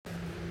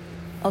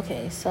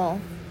Okay,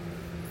 so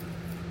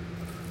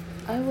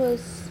I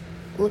was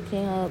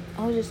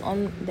just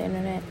on the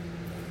internet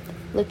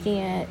looking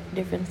at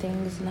different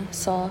things, and I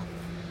saw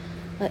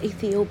an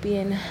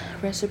Ethiopian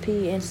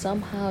recipe, and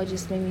somehow it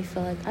just made me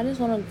feel like I just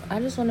want to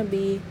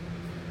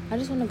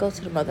go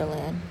to the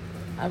motherland.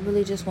 I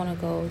really just want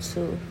to go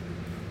to,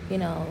 you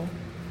know,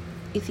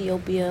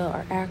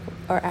 Ethiopia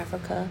or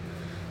Africa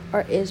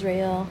or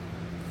Israel.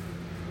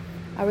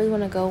 I really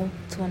want to go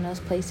to one of those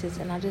places,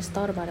 and I just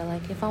thought about it.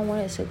 Like, if I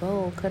wanted to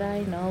go, could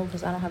I? No,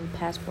 because I don't have a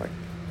passport.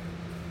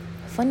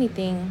 Funny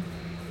thing,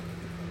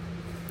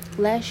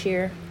 last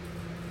year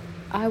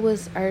I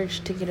was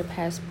urged to get a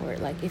passport.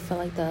 Like, it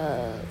felt like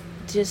I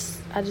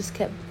just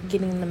kept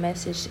getting the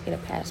message to get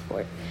a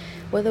passport.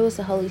 Whether it was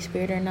the Holy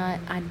Spirit or not,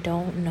 I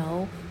don't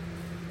know.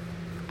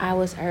 I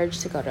was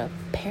urged to go to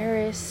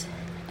Paris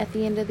at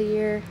the end of the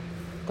year.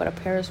 Go to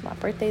Paris for my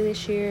birthday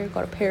this year.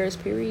 Go to Paris,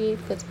 period,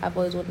 because I've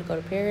always wanted to go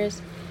to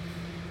Paris.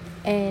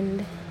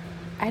 And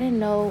I didn't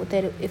know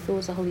that if it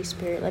was the Holy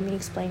Spirit. Let me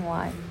explain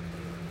why.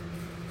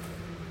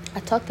 I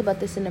talked about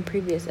this in a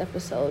previous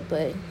episode,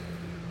 but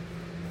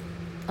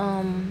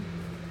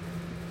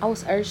I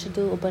was urged to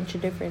do a bunch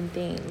of different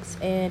things.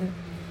 And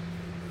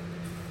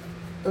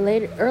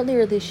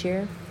earlier this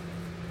year,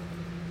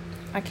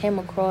 I came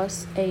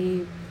across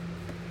a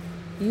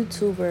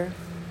YouTuber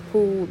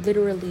who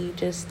literally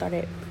just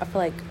started, I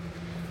feel like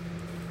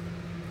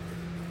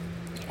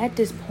at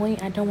this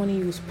point I don't want to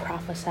use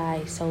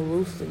prophesy so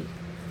loosely,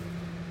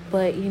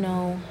 but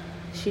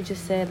she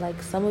just said,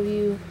 like, some of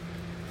you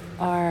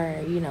are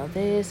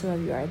this, some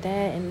of you are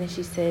that, and then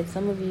she said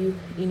some of you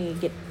need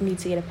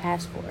to get a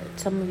passport,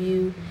 some of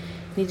you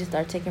need to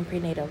start taking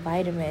prenatal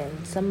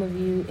vitamins, some of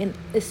you, and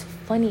it's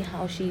funny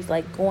how she's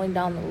like going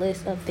down the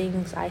list of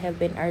things I have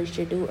been urged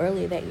to do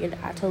earlier that year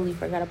that I totally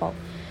forgot about.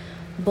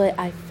 But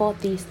I fought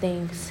these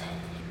things,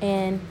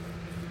 and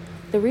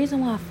the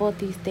reason why I fought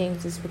these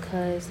things is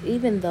because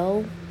even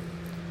though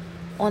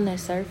on the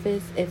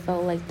surface it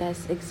felt like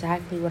that's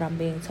exactly what I'm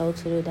being told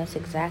to do, that's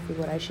exactly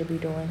what I should be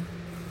doing,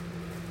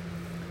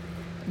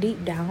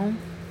 deep down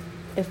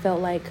it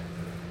felt like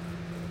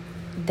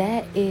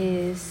that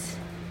is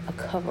a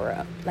cover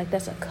up. Like,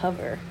 that's a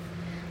cover.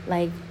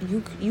 Like,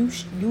 you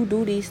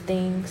do these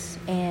things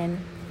and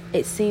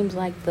it seems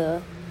like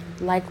the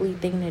likely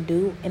thing to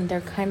do, and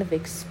they're kind of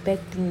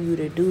expecting you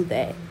to do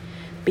that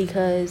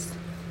because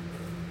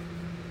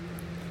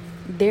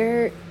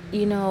they're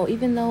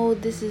even though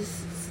this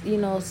is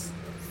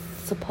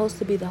supposed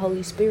to be the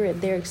Holy Spirit,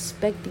 they're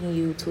expecting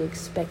you to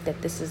expect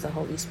that this is the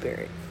Holy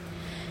Spirit.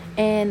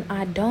 And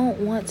I don't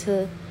want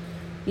to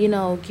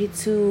get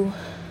to,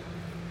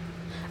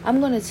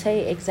 I'm going to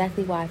say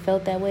exactly why I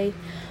felt that way,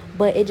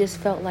 but it just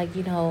felt like,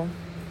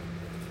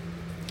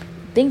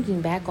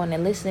 thinking back on it,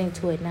 listening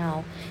to it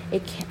now,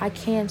 I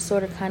can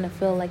sort of kind of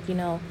feel like,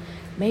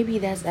 maybe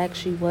that's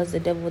actually was the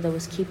devil that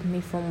was keeping me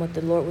from what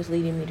the Lord was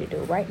leading me to do.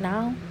 Right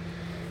now,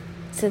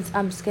 since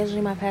I'm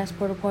scheduling my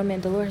passport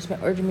appointment, the Lord has been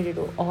urging me to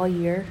do it all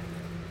year,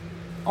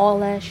 all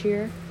last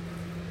year.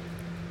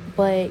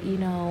 But,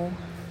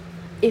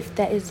 if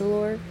that is the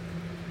Lord,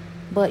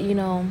 but,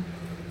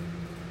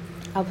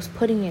 I was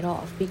putting it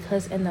off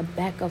because in the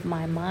back of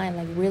my mind,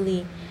 like,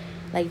 really,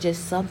 like,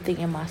 just something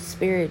in my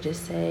spirit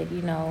just said,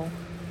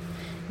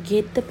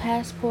 get the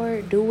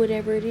passport, do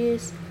whatever it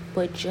is,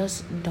 but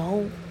just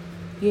don't,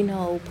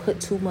 put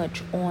too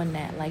much on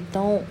that. Like,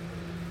 don't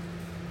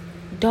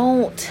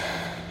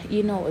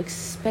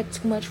expect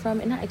too much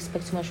from it. Not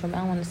expect too much from it, I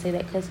don't want to say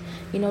that, because,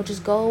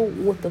 just go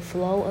with the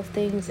flow of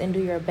things and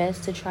do your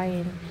best to try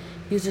and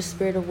use the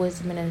spirit of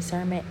wisdom and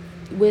discernment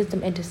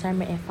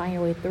and find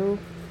your way through.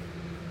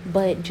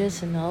 But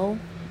just know,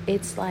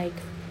 it's like,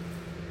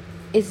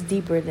 it's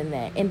deeper than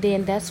that. And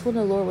then that's when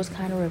the Lord was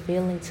kind of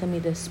revealing to me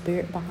the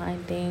spirit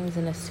behind things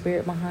and the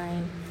spirit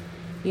behind,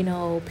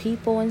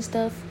 people and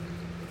stuff.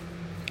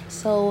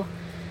 So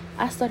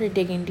I started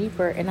digging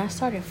deeper and I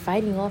started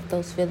fighting off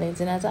those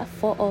feelings. And as I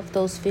fought off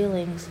those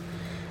feelings,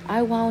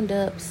 I wound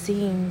up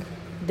seeing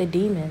the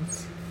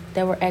demons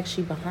that were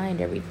actually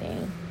behind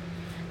everything.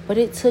 But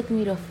it took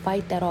me to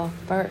fight that off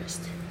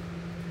first.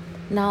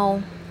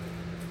 Now,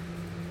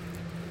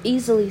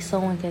 easily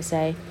someone can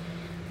say,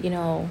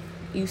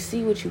 you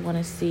see what you want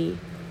to see,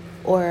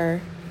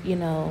 or,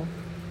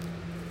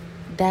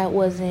 that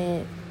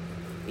wasn't,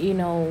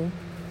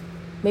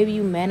 maybe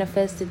you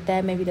manifested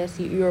that, maybe that's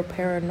your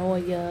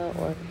paranoia,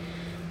 or,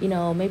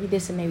 maybe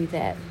this and maybe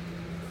that.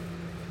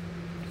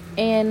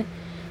 And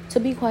to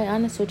be quite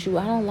honest with you,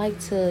 I don't like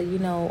to,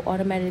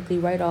 automatically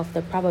write off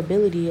the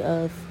probability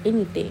of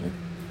anything.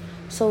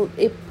 So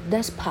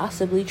that's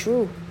possibly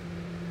true.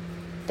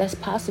 That's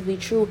possibly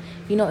true.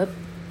 If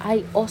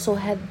I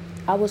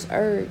was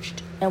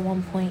urged at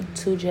one point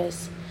to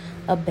just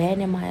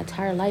abandon my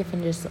entire life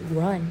and just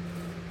run.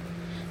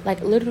 Like,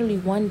 literally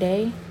one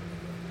day,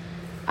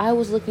 I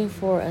was looking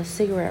for a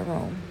cigarette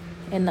room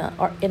in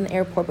the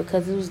airport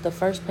because it was the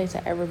first place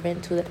I ever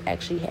been to that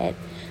actually had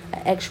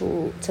an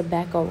actual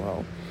tobacco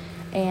room.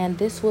 And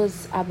this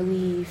was, I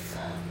believe,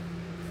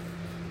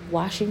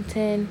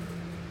 Washington.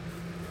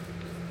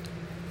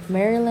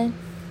 Maryland.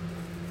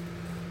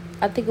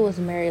 I think it was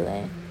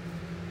Maryland.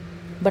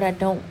 But I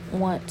don't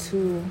want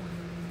to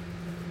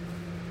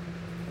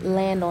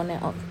land on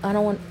that. I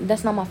don't want.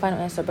 That's not my final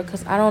answer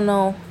because I don't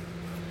know.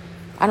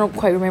 I don't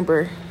quite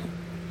remember.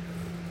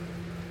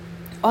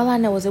 All I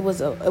know is it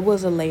was a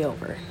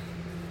layover,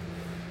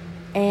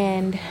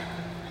 and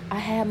I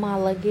had my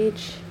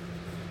luggage,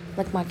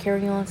 like my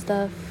carry-on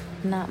stuff,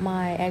 not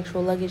my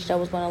actual luggage that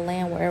was going to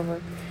land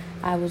wherever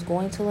I was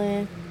going to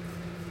land.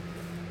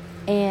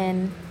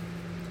 And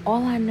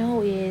all I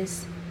know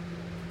is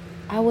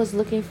I was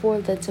looking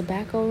for the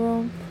tobacco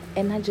room,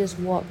 and I just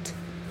walked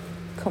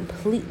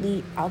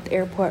completely out the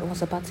airport and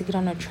was about to get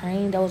on a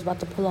train that was about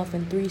to pull off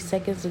in 3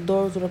 seconds. The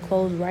doors would have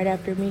closed right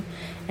after me,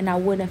 and I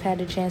wouldn't have had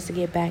the chance to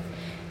get back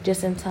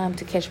just in time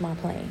to catch my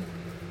plane.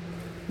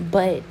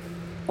 But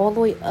all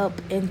the way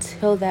up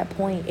until that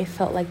point, it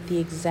felt like the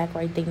exact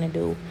right thing to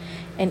do.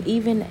 And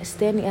even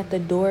standing at the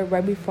door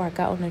right before I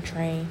got on the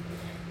train,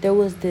 there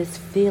was this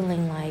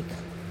feeling like,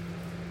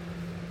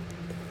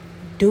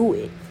 do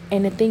it.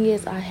 And the thing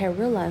is, I had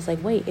realized,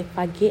 like, wait, if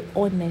I get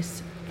on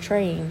this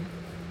train,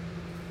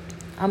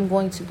 I'm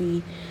going to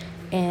be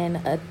in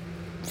a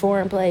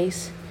foreign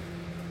place,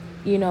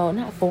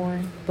 not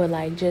foreign, but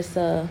like just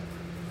foreign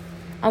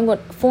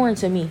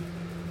to me,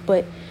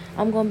 but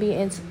I'm going to be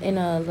in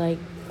a like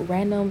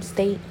random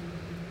state.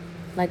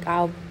 Like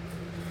I'm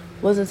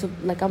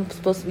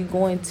supposed to be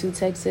going to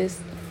Texas,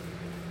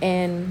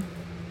 and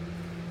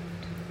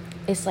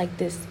it's like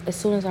this. As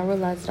soon as I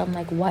realized it, I'm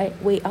like,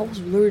 wait, I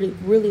was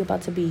really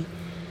about to be,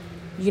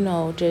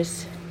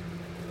 just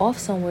off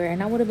somewhere,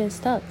 and I would have been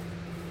stuck,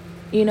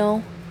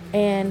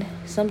 and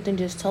something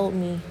just told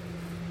me,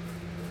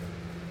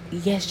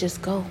 yes,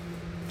 just go,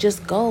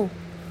 go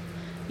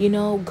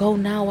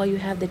now while you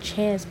have the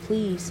chance,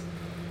 please.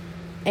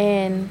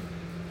 And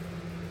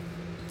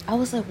I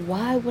was like,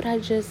 why would I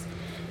just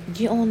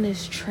get on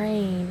this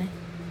train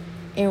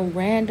and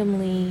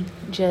randomly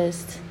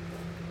just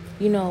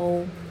I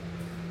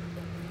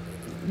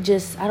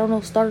don't know,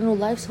 start a new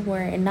life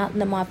somewhere and not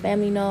let my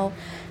family know,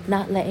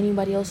 not let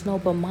anybody else know.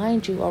 But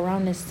mind you,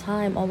 around this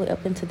time, all the way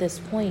up until this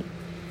point,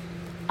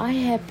 I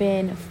had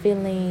been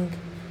feeling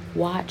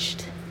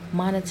watched,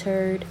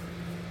 monitored.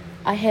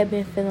 I had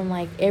been feeling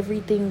like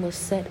everything was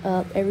set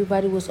up.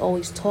 Everybody was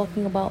always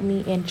talking about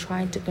me and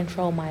trying to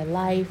control my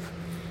life.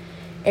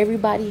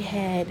 Everybody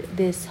had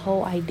this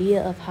whole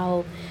idea of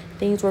how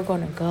things were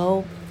going to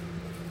go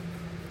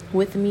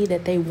with me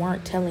that they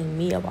weren't telling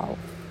me about.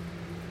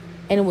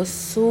 And it was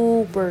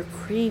super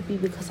creepy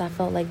because I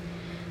felt like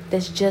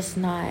that's just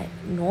not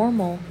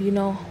normal.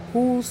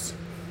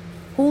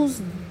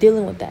 Who's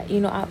dealing with that?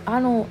 I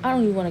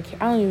don't even want to care.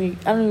 I don't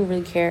even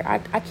really care.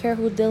 I care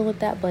who's dealing with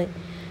that, but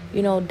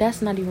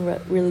that's not even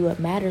really what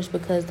matters,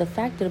 because the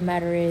fact of the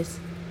matter is,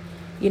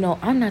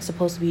 I'm not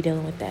supposed to be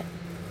dealing with that.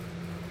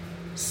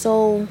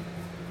 So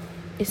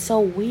it's so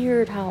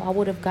weird how I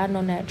would have gotten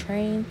on that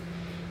train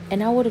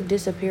and I would have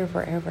disappeared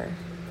forever.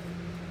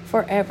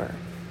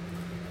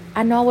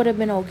 I know I would have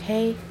been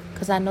okay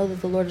because I know that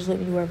the Lord is with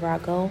me wherever I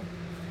go,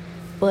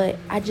 but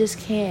I just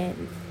can't.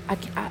 A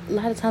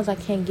lot of times I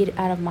can't get it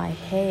out of my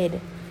head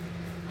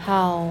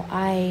how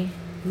I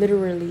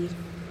literally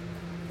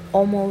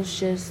almost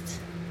just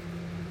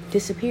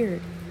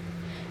disappeared.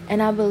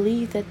 And I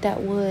believe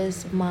that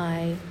was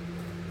my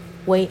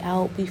way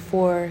out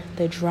before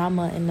the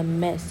drama and the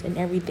mess and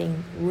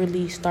everything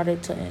really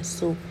started to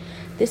ensue.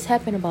 This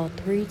happened about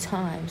 3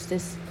 times.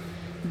 This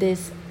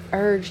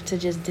urge to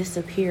just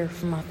disappear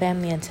from my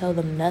family and tell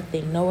them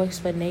nothing, no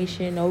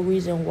explanation, no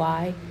reason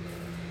why.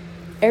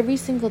 Every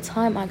single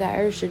time I got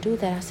urged to do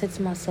that, I said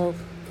to myself,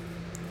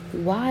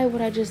 why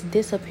would I just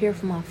disappear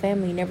from my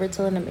family, never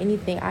telling them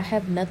anything? I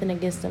have nothing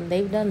against them.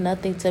 They've done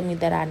nothing to me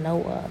that I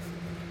know of,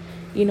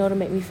 to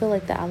make me feel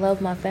like that. I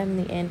love my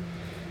family, and,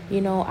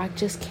 I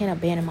just can't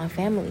abandon my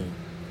family.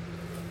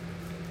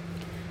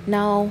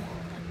 Now,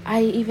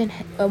 I even,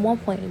 at one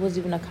point, it was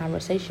even a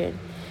conversation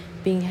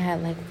being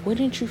had, like,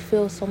 wouldn't you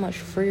feel so much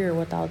freer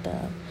without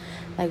them?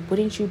 Like,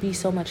 wouldn't you be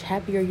so much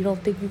happier? You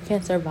don't think you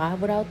can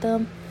survive without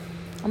them?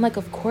 I'm like,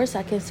 of course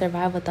I can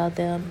survive without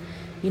them.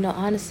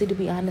 Honestly, to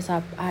be honest,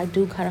 I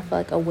do kind of feel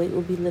like a weight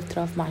would be lifted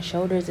off my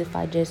shoulders if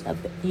I just,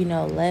 left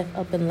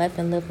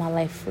and lived my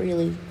life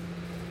freely.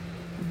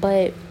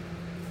 But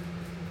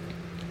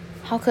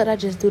how could I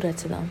just do that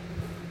to them?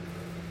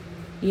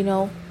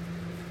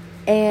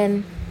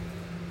 And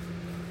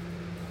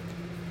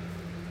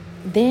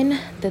then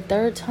the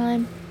third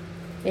time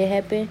it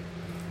happened,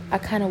 I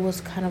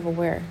was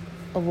aware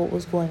of what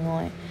was going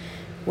on.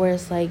 Where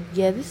it's like,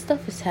 yeah, this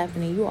stuff is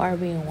happening. You are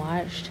being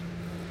watched.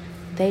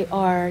 They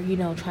are,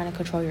 trying to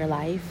control your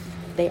life.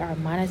 They are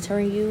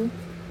monitoring you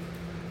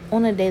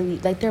on a daily,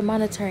 like they're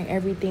monitoring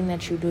everything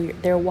that you do.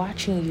 They're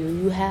watching you.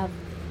 You have,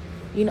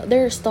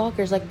 they're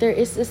stalkers. Like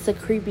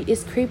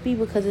it's creepy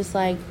because it's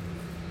like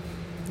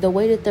the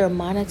way that they're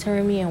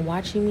monitoring me and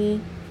watching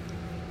me,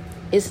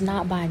 it's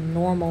not by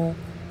normal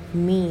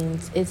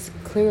means. It's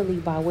clearly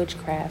by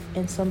witchcraft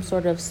and some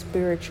sort of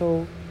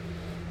spiritual,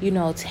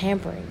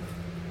 tampering.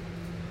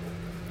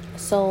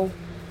 So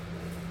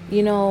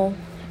You know,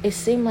 it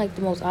seemed like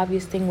the most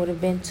obvious thing would have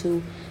been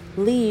to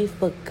leave,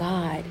 but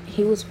God,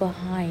 He was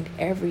behind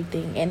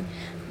everything. And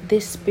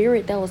this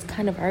spirit that was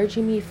kind of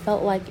urging me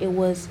felt like it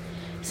was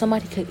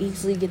somebody could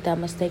easily get that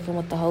mistaken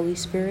with the Holy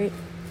Spirit.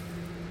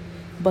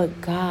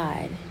 But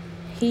God,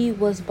 He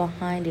was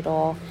behind it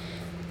all.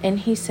 And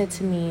He said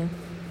to me,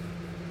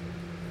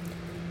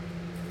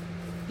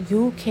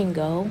 you can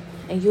go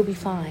and you'll be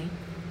fine.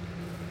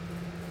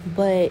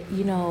 But,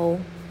 you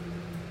know,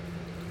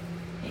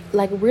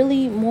 like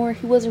really more,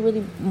 He wasn't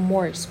really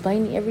more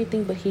explaining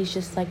everything, but He's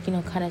just like, you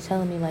know, kind of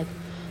telling me like,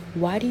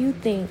 why do you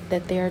think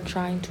that they're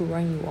trying to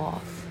run you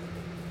off?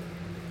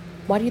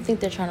 Why do you think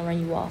they're trying to run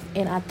you off?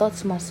 And I thought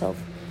to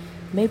myself,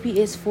 maybe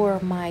it's for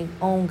my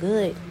own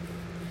good.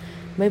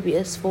 Maybe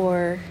it's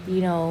for,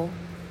 you know,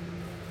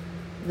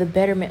 the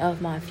betterment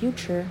of my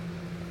future.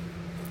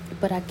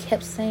 But I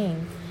kept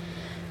saying,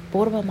 but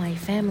what about my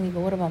family?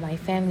 But what about my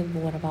family?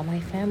 But what about my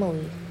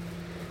family?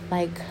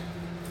 Like,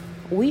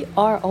 we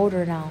are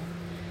older now.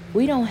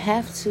 We don't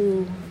have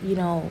to, you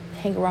know,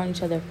 hang around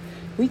each other.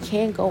 We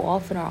can go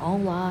off in our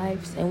own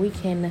lives, and we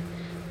can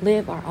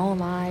live our own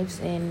lives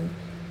and,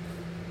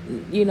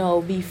 you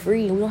know, be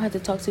free. We don't have to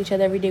talk to each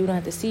other every day. We don't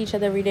have to see each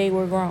other every day.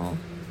 We're grown.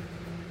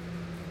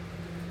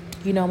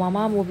 You know, my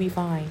mom will be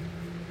fine.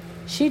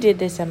 She did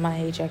this at my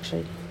age,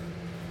 actually.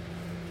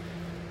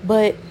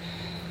 But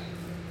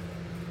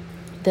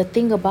the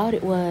thing about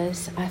it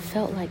was, I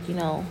felt like, you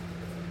know,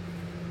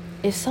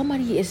 if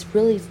somebody is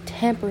really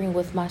tampering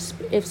with my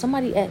if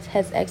somebody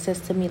has access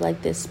to me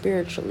like this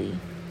spiritually,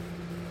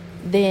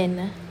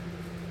 then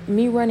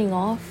me running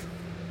off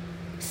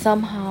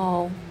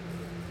somehow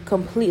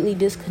completely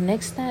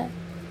disconnects that.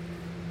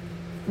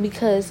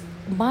 Because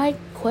my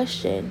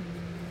question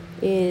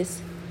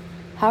is,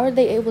 how are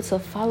they able to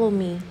follow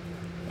me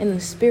in the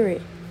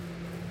spirit?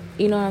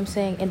 You know what I'm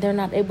saying? And they're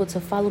not able to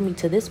follow me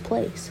to this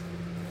place.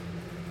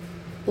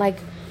 Like,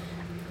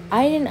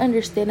 I didn't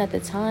understand at the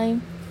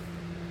time,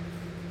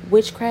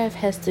 witchcraft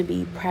has to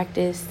be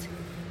practiced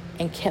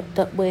and kept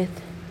up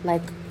with,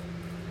 like,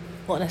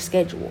 on a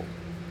schedule.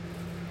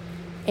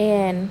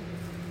 And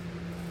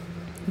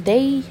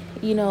they,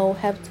 you know,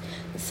 have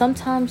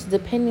sometimes,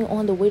 depending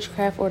on the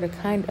witchcraft or the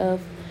kind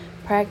of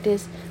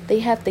practice, they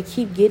have to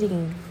keep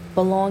getting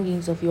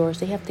belongings of yours.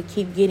 They have to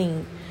keep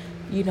getting,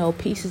 you know,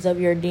 pieces of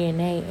your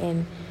DNA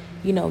and,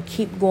 you know,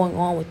 keep going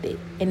on with it.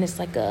 And it's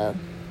like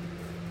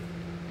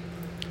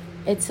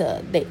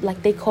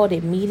they called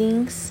it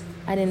meetings.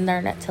 I didn't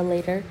learn that till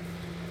later.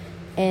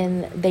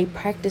 And they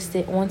practiced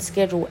it on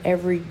schedule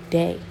every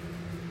day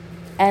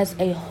as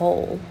a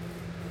whole.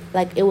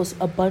 Like, it was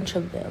a bunch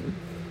of them,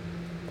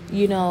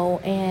 you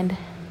know. And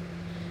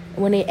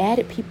when they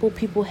added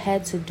people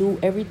had to do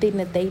everything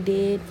that they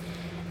did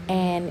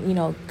and, you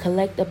know,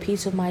 collect a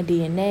piece of my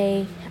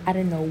DNA. I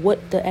didn't know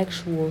what the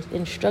actual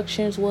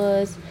instructions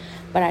was,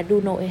 but I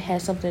do know it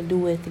had something to do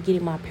with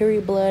getting my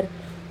period blood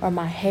or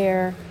my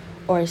hair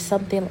or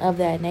something of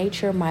that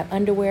nature. My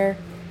underwear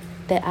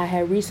that I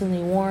had recently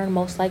worn,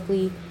 most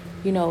likely,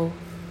 you know,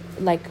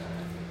 like,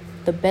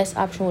 the best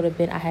option would have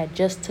been I had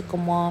just took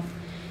them off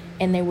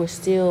and they were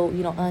still,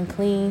 you know,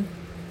 unclean.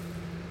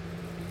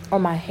 Or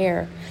my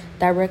hair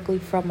directly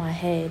from my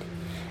head.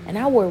 And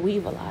I wore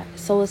weave a lot.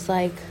 So it's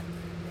like,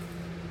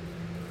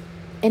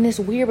 and it's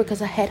weird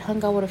because I had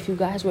hung out with a few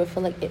guys where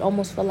it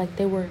almost felt like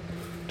they were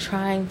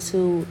trying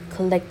to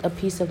collect a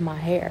piece of my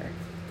hair.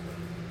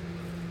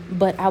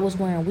 But I was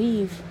wearing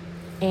weave,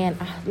 and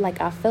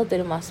I felt it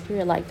in my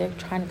spirit, like they're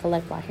trying to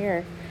collect my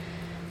hair.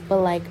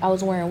 But like, I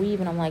was wearing weave,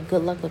 and I'm like,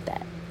 good luck with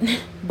that.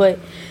 But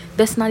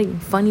that's not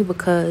even funny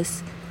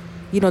because,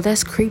 you know,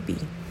 that's creepy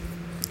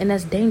and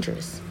that's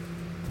dangerous.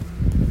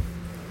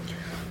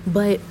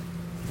 But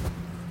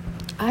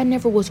I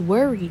never was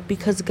worried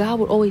because God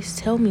would always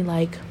tell me,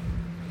 like,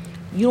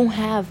 you don't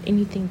have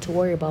anything to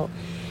worry about.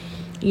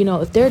 You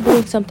know, if they're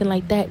doing something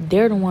like that,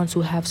 they're the ones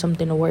who have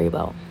something to worry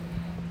about.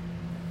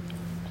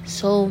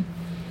 So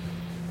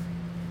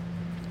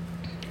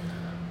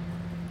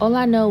all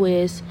I know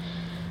is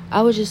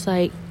I was just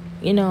like,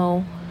 you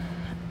know,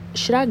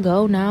 should I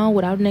go now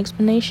without an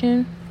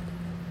explanation?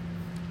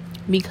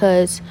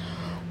 Because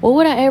what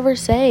would I ever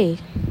say?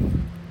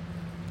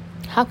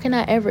 How can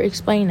I ever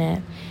explain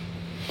that?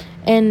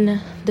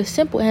 And the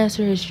simple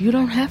answer is you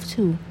don't have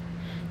to.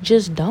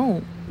 Just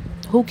don't.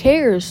 Who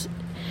cares?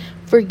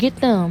 Forget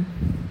them,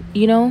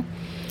 you know?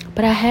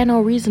 But I had no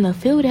reason to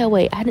feel that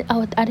way. I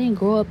didn't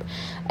grow up.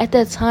 At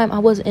that time, I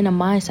wasn't in a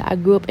mindset. I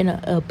grew up in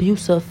an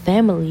abusive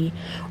family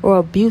or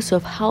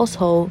abusive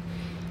household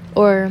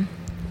or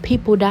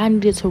people that I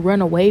needed to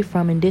run away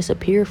from and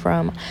disappear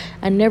from.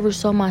 I never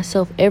saw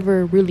myself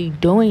ever really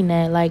doing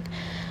that. Like,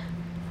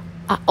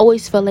 I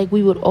always felt like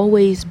we would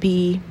always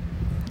be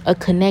a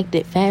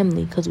connected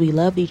family because we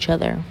love each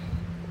other.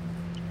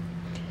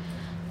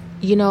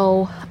 You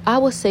know, I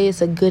would say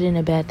it's a good and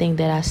a bad thing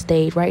that I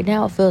stayed. Right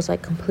now, it feels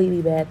like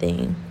completely bad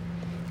thing.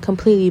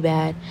 Completely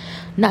bad.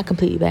 Not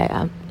completely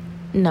bad.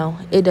 No,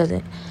 it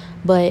doesn't.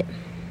 But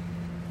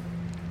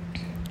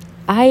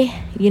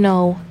I, you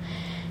know,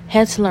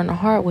 had to learn the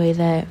hard way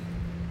that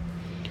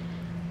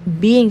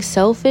being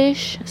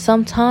selfish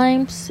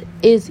sometimes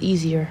is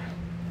easier.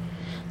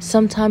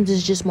 Sometimes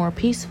it's just more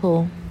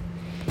peaceful.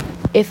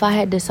 If I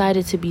had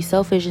decided to be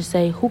selfish and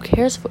say, who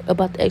cares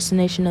about the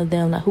explanation of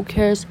them? Like, who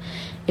cares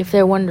if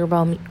they're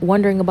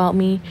wondering about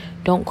me?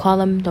 Don't call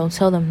them. Don't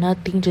tell them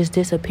nothing. Just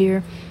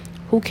disappear.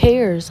 Who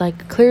cares?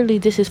 Like, clearly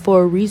this is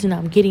for a reason.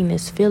 I'm getting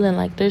this feeling.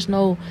 Like,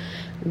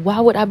 why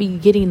would I be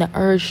getting the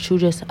urge to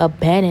just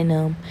abandon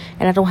them?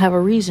 And I don't have a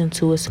reason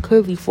to. It's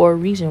clearly for a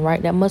reason,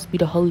 right? That must be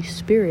the Holy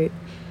Spirit.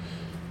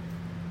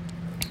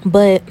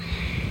 But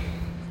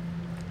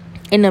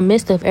in the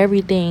midst of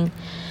everything,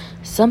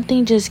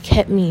 something just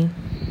kept me.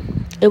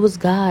 It was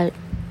God.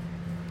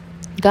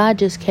 God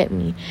just kept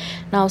me.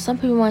 Now, some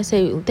people might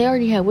say, they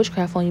already had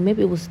witchcraft on you.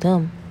 Maybe it was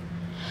them.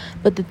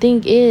 But the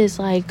thing is,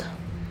 like,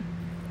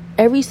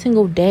 every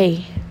single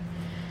day,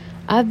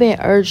 I've been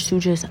urged to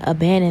just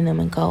abandon them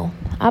and go.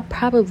 I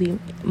probably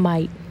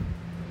might.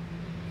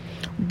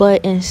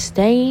 But in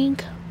staying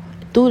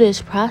through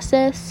this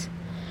process,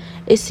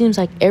 it seems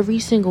like every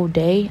single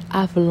day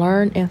I've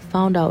learned and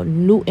found out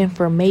new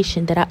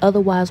information that I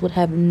otherwise would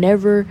have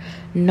never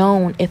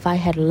known if I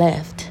had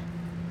left.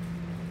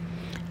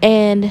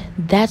 And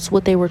that's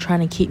what they were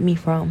trying to keep me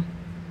from.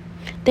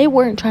 They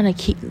weren't trying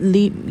to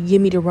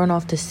give me to run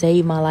off to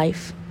save my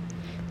life.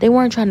 They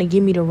weren't trying to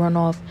get me to run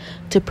off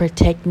to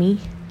protect me.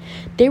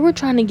 They were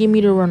trying to get me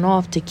to run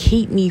off to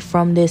keep me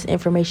from this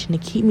information, to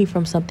keep me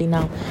from something.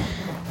 Now,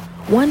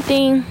 one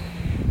thing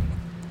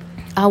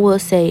I will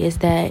say is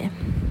that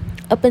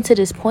up until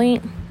this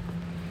point,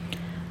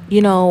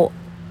 no,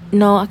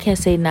 I can't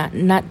say not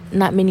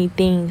many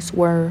things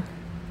were,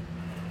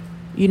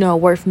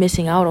 worth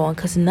missing out on,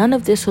 because none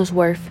of this was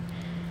worth,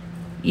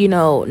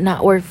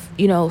 not worth,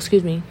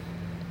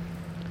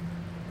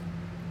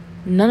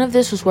 none of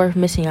this was worth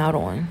missing out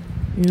on.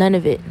 None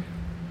of it.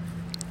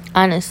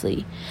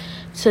 Honestly,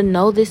 to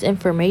know this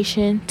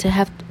information, to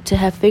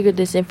have figured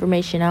this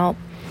information out,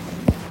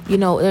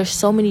 there's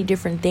so many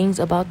different things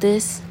about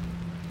this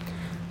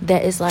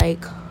that is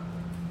like,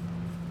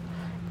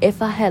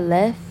 if I had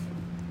left,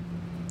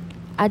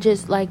 I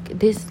just like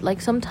this, like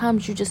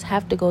sometimes you just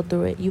have to go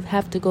through it. You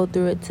have to go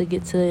through it to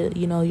get to,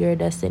 your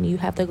destiny. You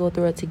have to go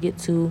through it to get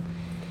to,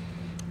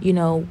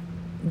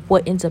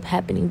 what ends up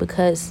happening,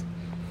 because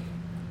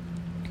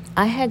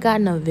I had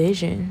gotten a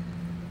vision.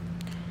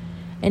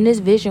 And this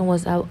vision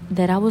was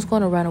that I was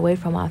going to run away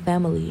from my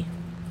family.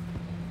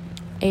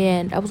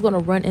 And I was going to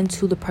run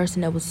into the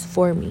person that was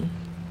for me.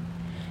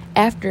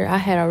 After I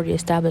had already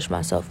established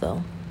myself,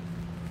 though.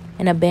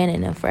 And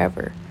abandoned them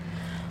forever.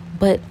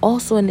 But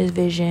also in this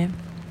vision,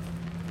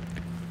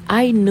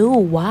 I knew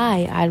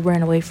why I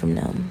ran away from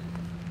them.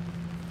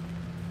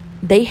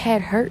 They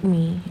had hurt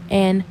me.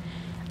 And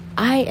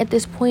I, at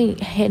this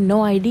point, had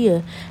no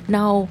idea.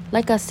 Now,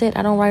 like I said,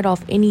 I don't write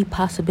off any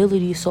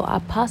possibilities. So I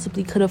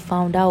possibly could have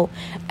found out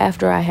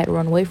after I had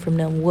run away from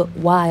them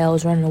why I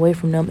was running away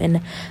from them.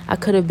 And I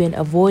could have been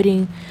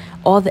avoiding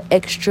all the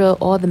extra,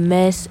 all the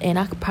mess. And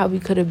I probably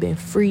could have been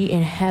free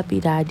and happy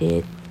that I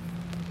did.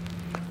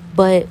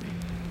 But,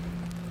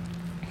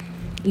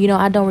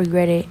 I don't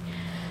regret it.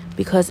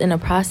 Because in the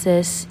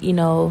process,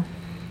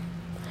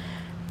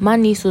 my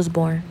niece was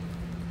born.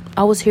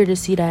 I was here to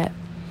see that.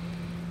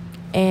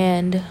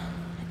 And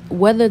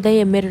whether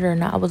they admit it or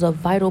not, I was a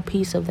vital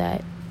piece of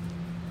that.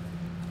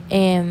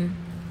 And,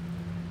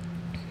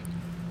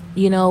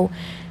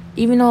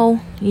 even though,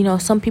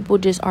 some people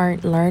just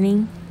aren't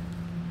learning.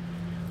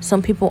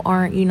 Some people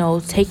aren't,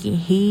 taking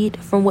heed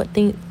from what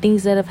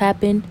things that have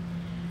happened.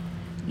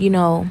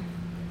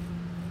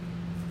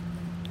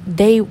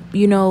 They,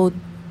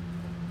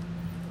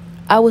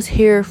 I was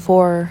here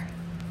for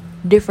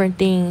different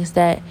things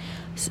that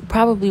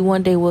probably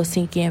one day will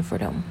sink in for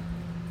them.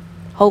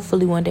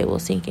 Hopefully one day will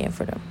sink in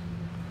for them.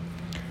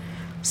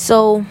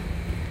 So,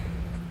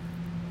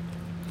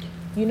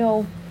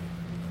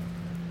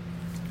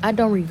 I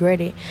don't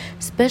regret it.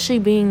 Especially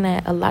being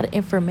that a lot of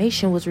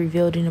information was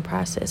revealed in the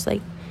process.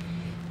 Like,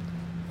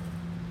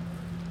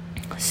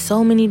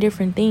 so many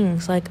different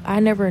things. Like, I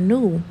never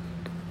knew.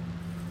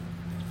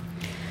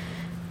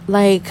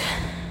 Like,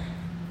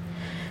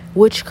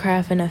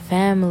 witchcraft in a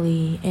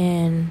family.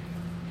 And,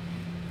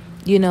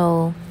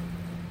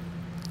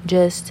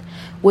 just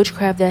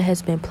witchcraft that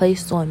has been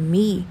placed on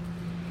me.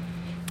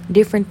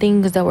 Different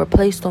things that were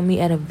placed on me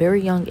at a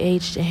very young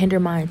age to hinder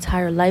my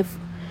entire life,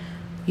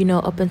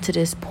 up until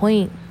this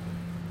point.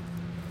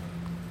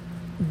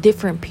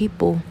 Different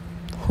people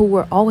who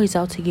were always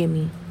out to get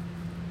me.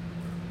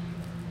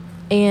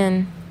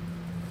 And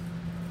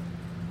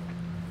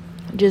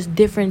just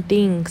different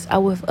things I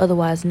would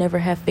otherwise never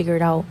have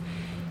figured out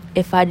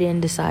if I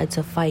didn't decide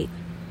to fight.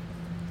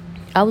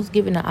 I was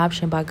given an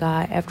option by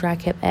God after I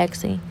kept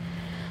asking,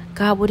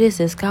 God, what is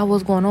this? God,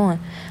 what's going on?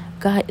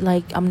 God,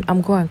 like,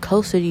 I'm growing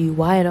closer to you.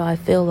 Why do I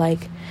feel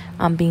like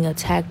I'm being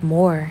attacked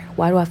more?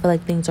 Why do I feel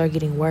like things are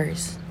getting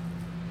worse?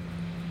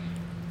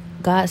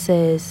 God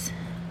says,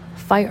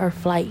 fight or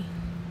flight.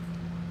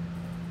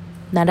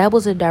 Now, that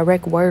was a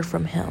direct word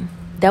from him.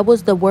 That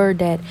was the word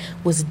that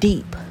was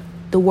deep.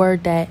 The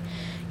word that,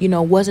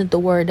 wasn't the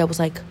word that was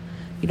like,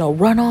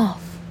 run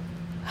off,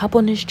 hop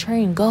on this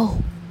train, go,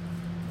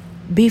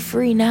 be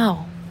free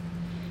now.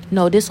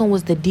 No, this one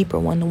was the deeper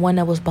one, the one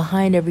that was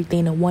behind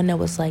everything, the one that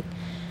was like,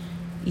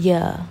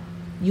 yeah,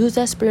 use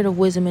that spirit of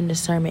wisdom and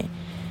discernment,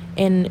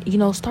 and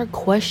start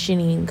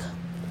questioning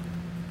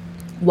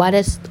why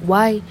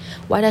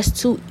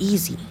that's too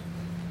easy.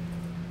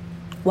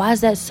 Why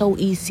is that so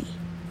easy?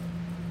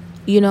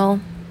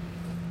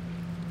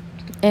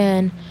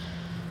 And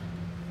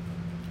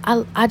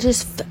I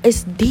just,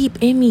 it's deep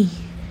in me.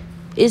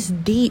 It's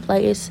deep,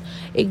 like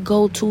it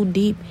go too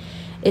deep.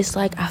 It's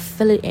like I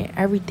feel it in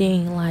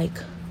everything. Like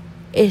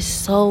it's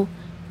so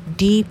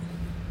deep,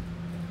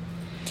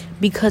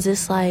 because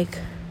it's like,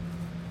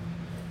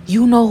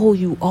 you know who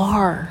you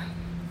are.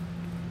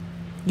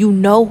 You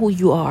know who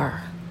you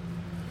are.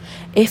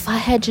 If I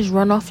had just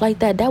run off like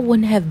that, that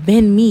wouldn't have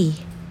been me.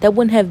 That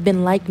wouldn't have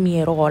been like me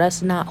at all.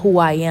 That's not who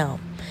I am.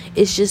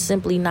 It's just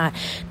simply not.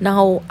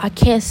 Now, I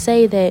can't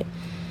say that,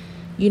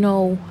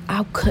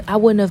 I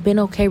wouldn't have been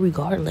okay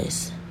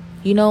regardless.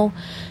 Yeah,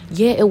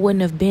 it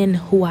wouldn't have been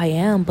who I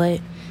am,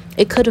 but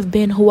it could have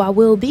been who I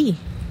will be.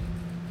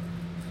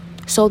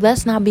 So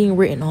that's not being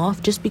written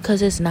off. Just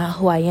because it's not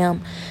who I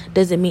am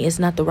doesn't mean it's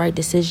not the right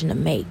decision to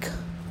make.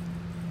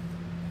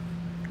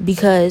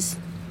 Because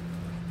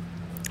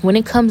when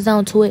it comes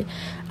down to it,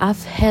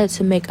 I've had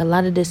to make a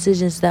lot of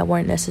decisions that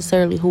weren't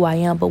necessarily who I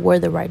am, but were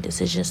the right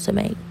decisions to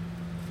make.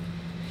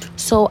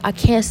 So I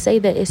can't say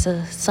that it's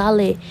a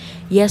solid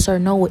yes or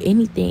no with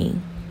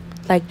anything.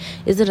 Like,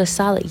 is it a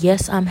solid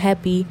yes, I'm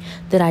happy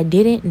that I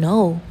didn't?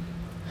 No.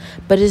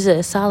 But is it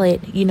a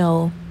solid,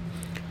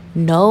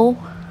 no,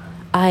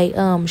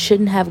 I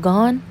shouldn't have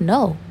gone?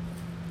 No.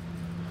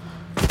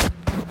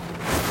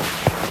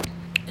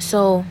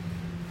 So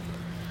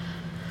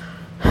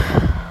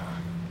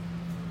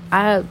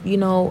I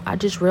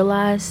just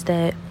realized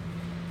that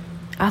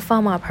I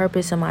found my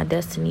purpose and my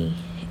destiny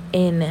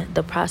in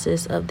the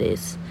process of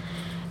this.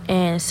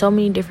 And so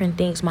many different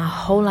things my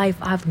whole life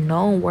I've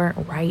known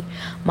weren't right.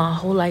 My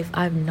whole life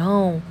I've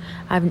known,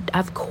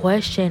 I've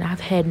questioned,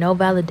 I've had no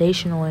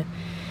validation on,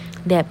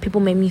 that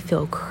people made me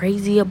feel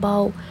crazy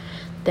about,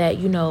 that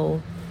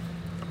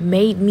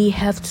made me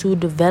have to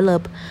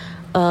develop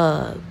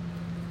a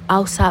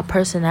outside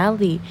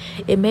personality.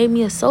 It made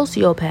me a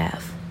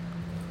sociopath.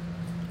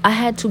 I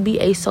had to be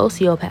a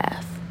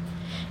sociopath.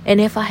 And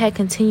if I had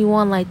continued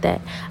on like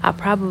that, I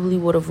probably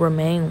would have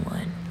remained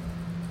one.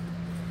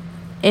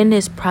 In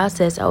this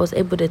process, I was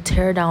able to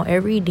tear down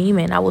every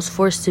demon I was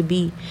forced to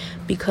be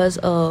because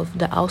of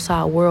the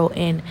outside world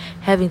and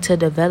having to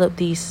develop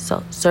these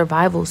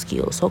survival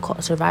skills,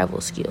 so-called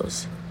survival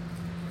skills.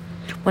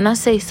 When I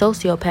say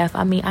sociopath,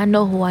 I mean I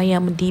know who I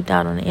am deep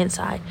down on the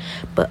inside.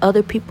 But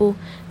other people,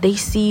 they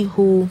see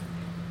who,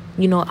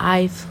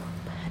 I've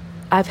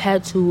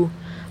had to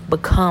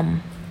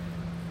become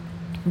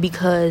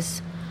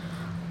because,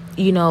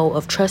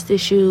 of trust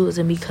issues,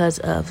 and because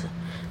of,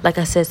 like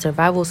I said,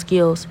 survival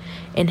skills,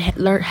 and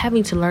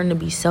having to learn to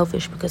be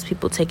selfish because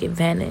people take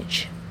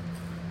advantage.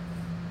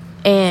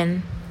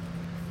 And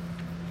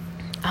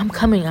I'm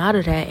coming out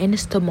of that, and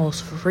it's the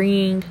most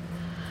freeing,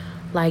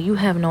 like, you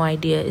have no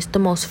idea. It's the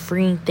most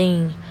freeing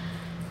thing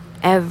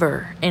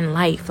ever in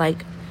life.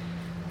 Like,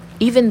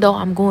 even though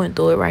I'm going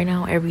through it right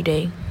now every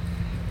day,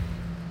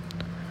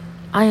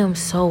 I am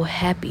so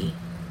happy.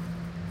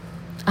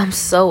 I'm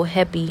so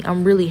happy.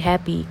 I'm really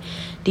happy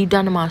deep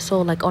down in my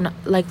soul.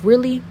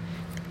 Really,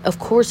 of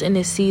course, in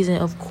this season,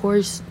 of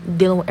course,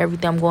 dealing with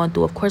everything I'm going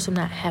through, of course, I'm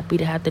not happy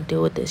to have to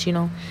deal with this,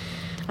 I'm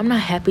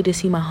not happy to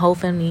see my whole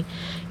family,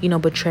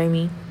 betray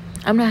me.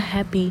 I'm not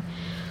happy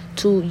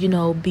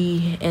to,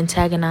 be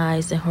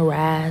antagonized and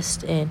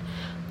harassed and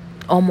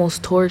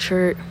almost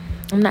tortured.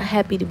 I'm not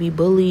happy to be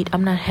bullied.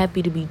 I'm not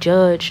happy to be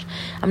judged.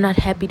 I'm not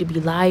happy to be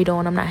lied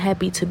on. I'm not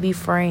happy to be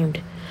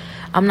framed.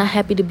 I'm not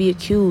happy to be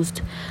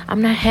accused.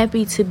 I'm not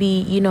happy to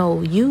be,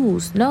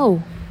 used.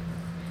 No.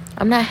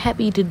 I'm not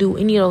happy to do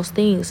any of those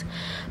things,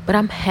 but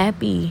I'm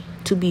happy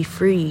to be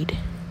freed.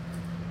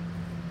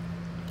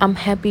 I'm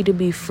happy to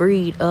be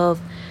freed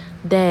of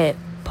that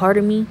part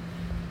of me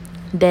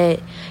that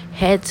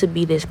had to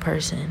be this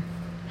person.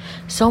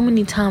 So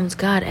many times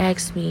God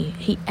asks me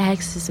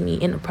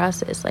in the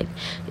process, like,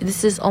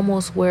 this is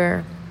almost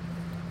where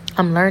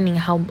I'm learning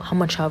how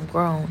much I've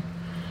grown.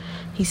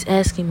 He's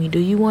asking me, do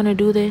you want to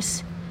do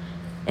this?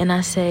 And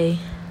I say,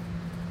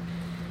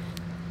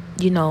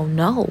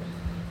 no.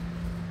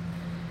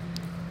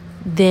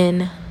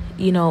 Then,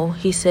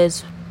 he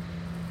says,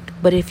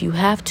 but if you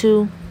have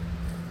to,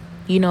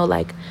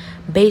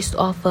 based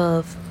off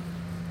of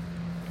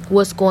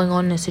what's going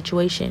on in the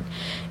situation.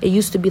 It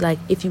used to be like,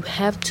 if you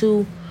have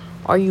to,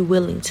 are you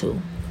willing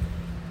to?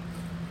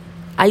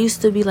 I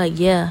used to be like,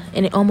 yeah.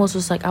 And it almost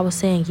was like I was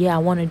saying, yeah, I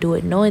want to do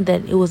it, knowing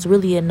that it was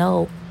really a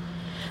no.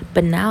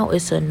 But now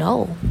it's a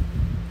no.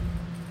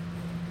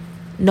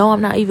 No,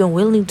 I'm not even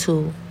willing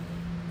to.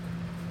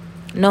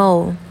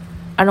 No,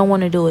 I don't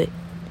want to do it.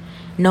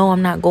 No,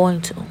 I'm not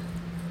going to.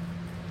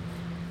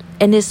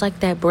 And it's like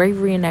that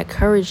bravery and that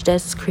courage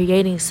that's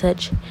creating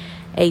such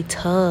a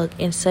tug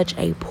and such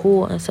a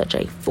pull and such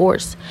a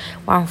force,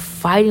 where I'm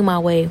fighting my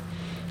way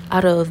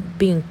out of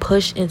being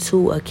pushed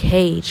into a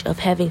cage of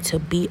having to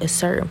be a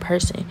certain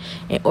person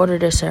in order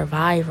to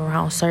survive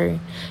around certain,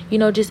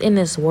 just in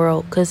this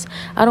world. Because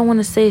I don't want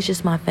to say it's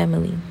just my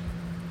family,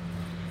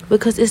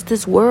 because it's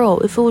this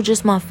world. If it was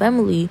just my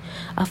family,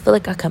 I feel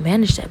like I could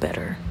manage that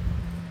better.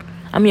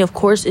 I mean, of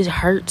course it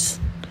hurts,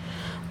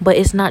 but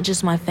it's not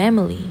just my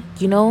family,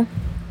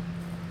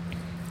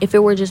 If it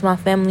were just my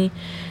family,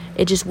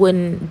 it just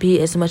wouldn't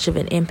be as much of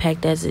an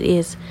impact as it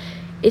is.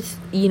 It's,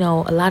 a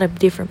lot of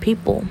different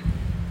people.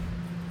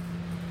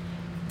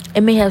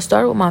 It may have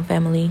started with my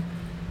family,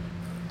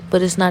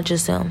 but it's not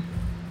just them.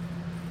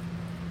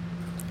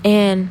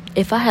 And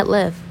if I had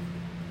left,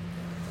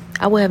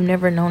 I would have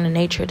never known the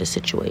nature of the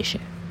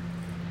situation.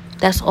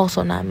 That's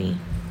also not me.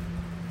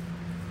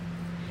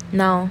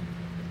 Now,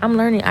 I'm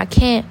learning. I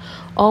can't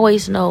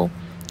always know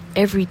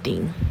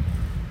everything.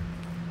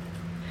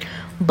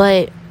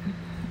 But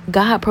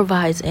God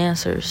provides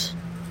answers,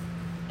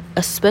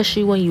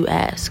 especially when you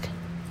ask.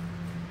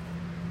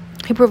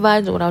 He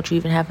provides it without you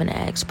even having to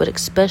ask, but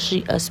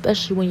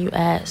especially when you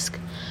ask,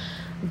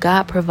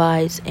 God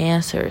provides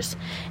answers.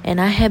 And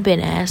I have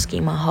been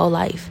asking my whole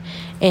life,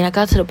 and I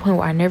got to the point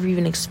where I never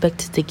even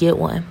expected to get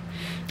one.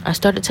 I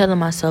started telling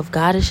myself,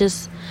 God is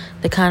just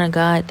the kind of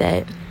God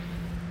that,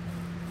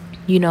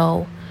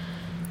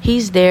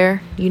 He's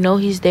there.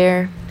 He's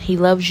there. He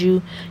loves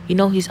you.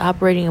 He's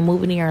operating and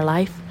moving in your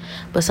life.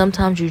 But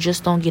sometimes you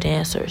just don't get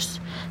answers.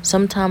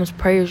 Sometimes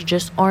prayers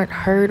just aren't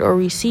heard or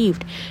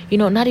received.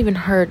 Not even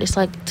heard. It's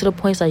like to the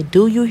point, it's like,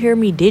 do you hear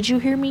me? Did you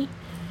hear me?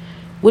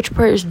 Which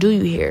prayers do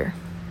you hear?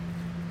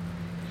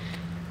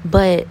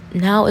 But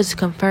now it's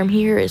confirmed.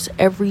 He hears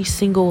every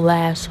single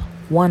last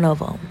one of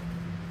them.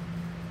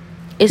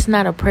 It's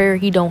not a prayer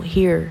he don't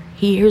hear.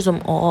 He hears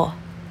them all.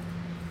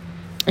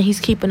 And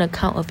he's keeping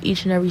account of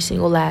each and every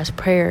single last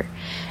prayer.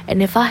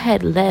 And if I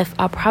had left,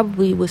 I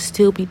probably would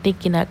still be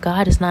thinking that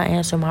God is not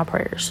answering my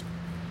prayers.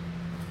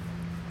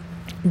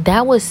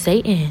 That was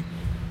Satan.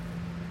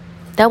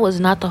 That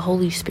was not the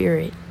Holy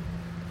Spirit.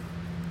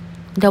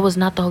 That was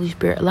not the Holy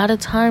Spirit. A lot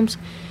of times,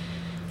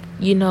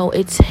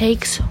 it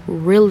takes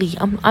really,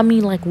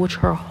 like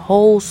with your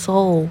whole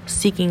soul,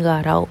 seeking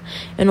God out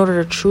in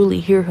order to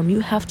truly hear him. You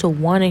have to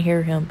want to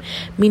hear him.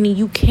 Meaning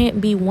you can't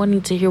be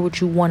wanting to hear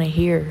what you want to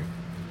hear.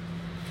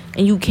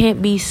 And you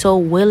can't be so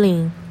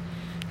willing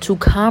to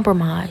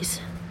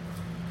compromise.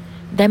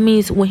 That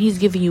means when he's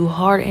giving you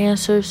hard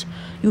answers,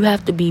 you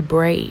have to be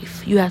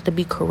brave. You have to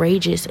be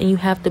courageous. And you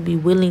have to be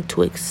willing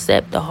to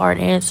accept the hard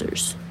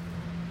answers.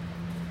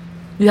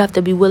 You have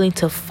to be willing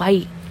to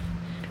fight,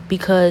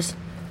 because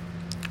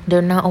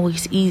they're not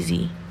always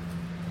easy.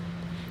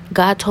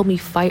 God told me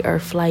fight or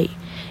flight.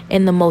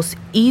 And the most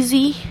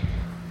easy,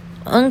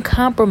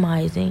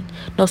 compromising,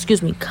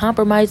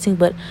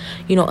 but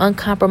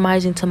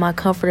uncompromising to my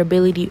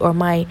comfortability or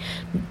my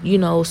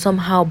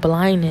somehow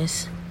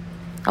blindness.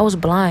 I was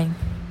blind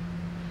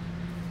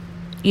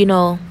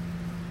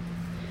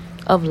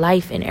of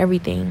life and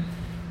everything.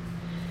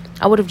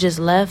 I would have just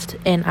left,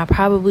 and I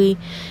probably,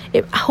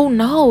 who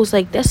knows,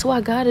 like, that's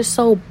why God is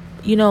so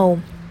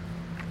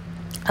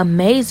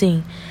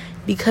amazing,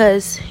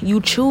 because you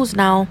choose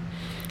now,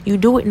 you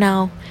do it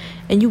now,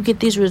 and you get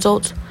these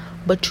results.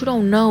 But you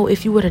don't know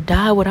if you would have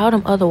died without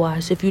him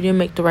otherwise, if you didn't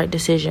make the right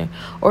decision,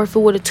 or if it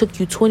would have took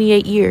you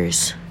 28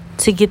 years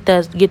to get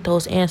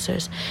those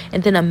answers.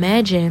 And then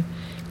imagine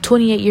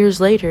 28 years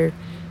later,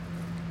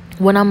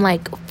 when I'm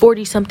like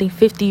 40 something,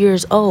 50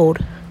 years old,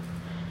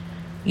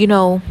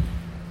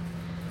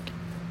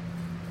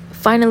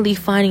 finally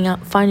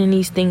finding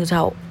these things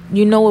out.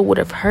 It would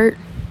have hurt?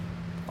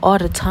 All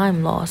the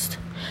time lost.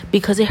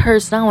 Because it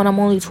hurts now when I'm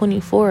only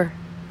 24.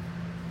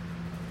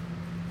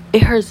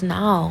 It hurts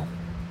now.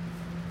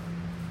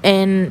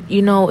 And,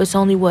 it's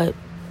only,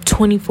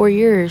 24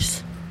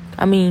 years.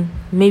 I mean,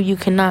 maybe you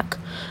can knock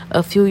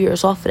a few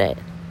years off of that.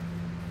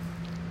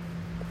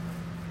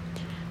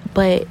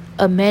 But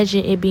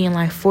imagine it being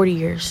like 40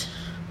 years,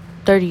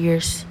 30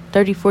 years,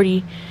 30,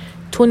 40,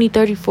 20,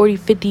 30, 40,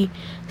 50,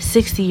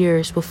 60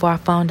 years before I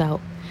found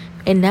out.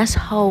 And that's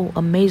how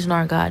amazing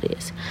our God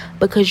is.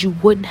 Because you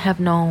wouldn't have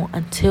known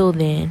until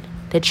then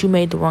that you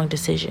made the wrong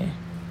decision.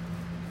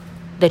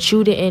 That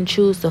you didn't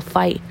choose to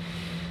fight.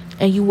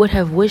 And you would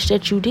have wished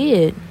that you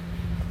did.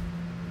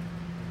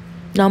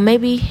 Now,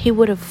 maybe he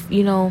would have,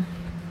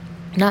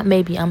 not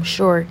maybe, I'm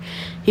sure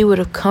he would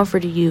have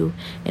comforted you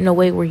in a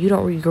way where you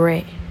don't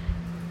regret.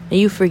 And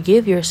you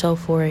forgive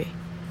yourself for it.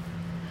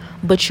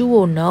 But you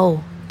will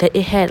know that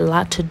it had a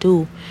lot to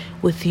do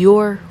with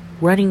your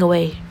running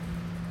away.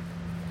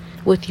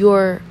 With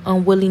your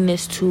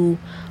unwillingness to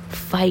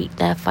fight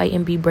that fight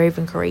and be brave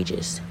and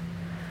courageous.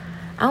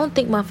 I don't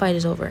think my fight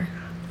is over.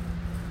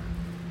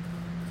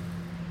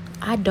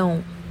 I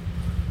don't.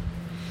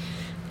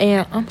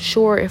 And I'm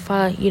sure if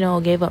I,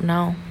 gave up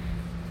now,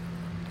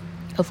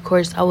 of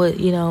course I would,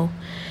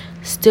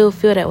 still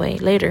feel that way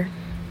later.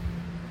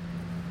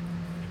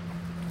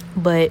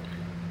 But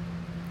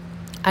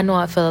I know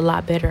I feel a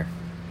lot better.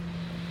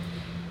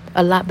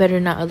 A lot better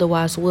than I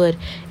otherwise would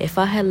if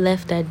I had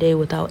left that day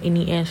without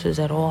any answers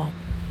at all.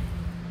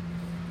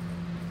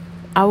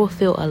 I would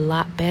feel a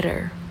lot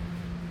better.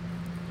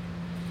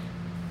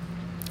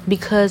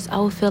 Because I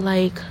would feel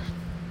like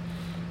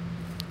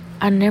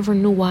I never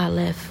knew why I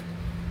left.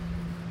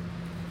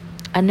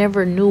 I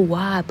never knew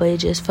why, but it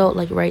just felt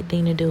like the right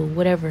thing to do.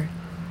 Whatever.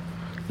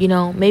 You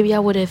know, maybe I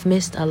would have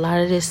missed a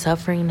lot of this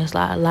suffering, a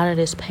lot of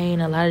this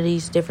pain, a lot of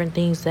these different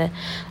things that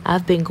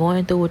I've been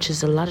going through, which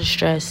is a lot of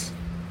stress.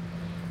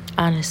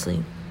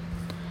 Honestly.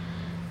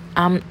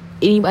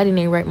 Anybody in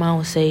their right mind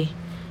would say,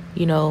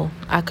 you know,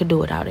 I could do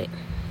without it.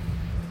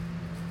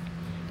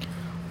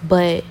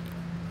 But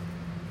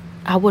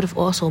I would have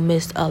also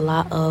missed a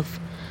lot of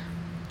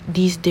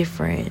these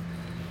different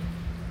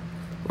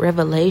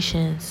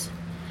revelations.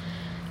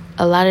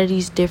 A lot of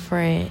these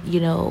different,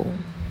 you know,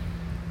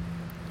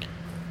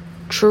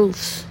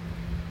 truths.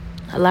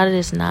 A lot of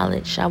this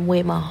knowledge I've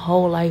waited my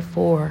whole life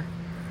for.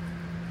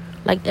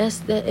 Like,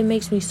 it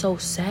makes me so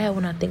sad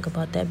when I think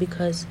about that,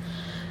 because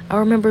I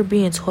remember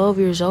being 12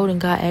 years old and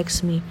God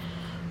asked me,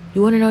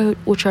 you want to know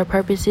what your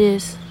purpose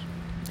is?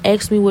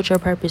 Ask me what your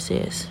purpose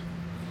is.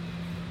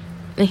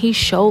 And he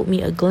showed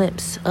me a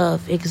glimpse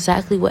of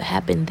exactly what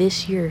happened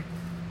this year.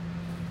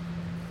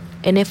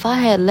 And if I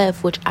had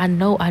left, which I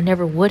know I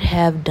never would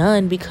have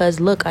done, because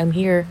look, I'm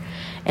here,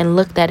 and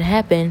look, that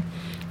happened,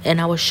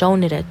 and I was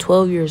shown it at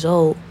 12 years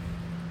old,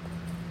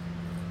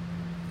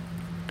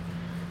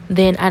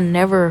 then I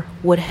never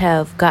would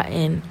have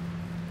gotten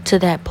to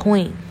that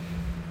point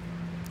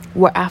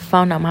where I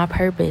found out my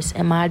purpose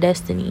and my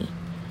destiny.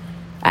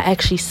 I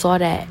actually saw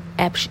that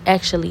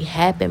actually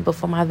happen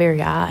before my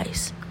very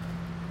eyes.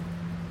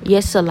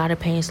 Yes, it's a lot of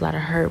pain, it's a lot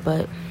of hurt,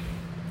 but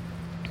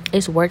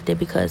it's worth it,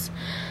 because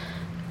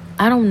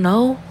I don't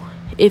know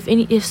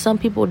if some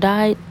people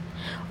died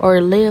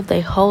or lived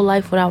their whole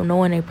life without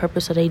knowing their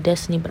purpose or their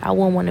destiny, but I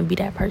wouldn't want to be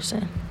that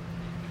person.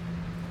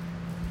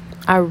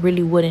 I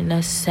really wouldn't.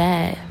 That's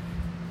sad.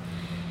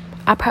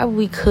 I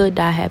probably could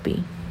die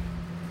happy.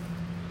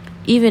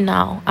 Even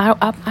now.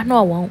 I know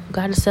I won't.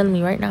 God is telling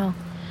me right now,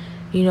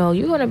 you know,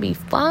 you're going to be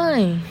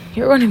fine.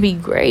 You're going to be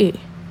great.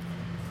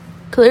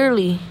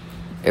 Clearly,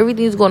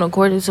 everything's going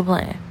according to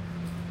plan.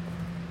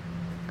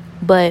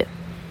 But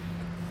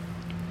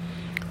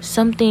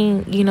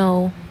something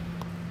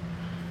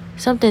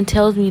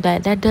tells me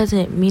that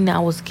doesn't mean that I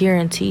was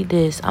guaranteed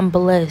this. I'm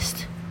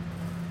blessed.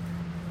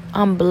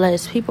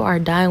 People are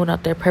dying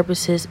without their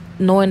purposes,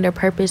 knowing their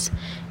purpose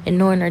and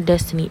knowing their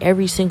destiny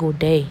every single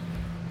day.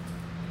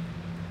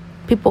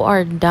 People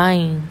are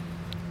dying.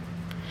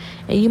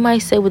 And you might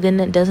say, well,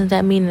 then doesn't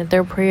that mean that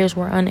their prayers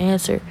were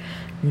unanswered?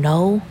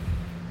 No.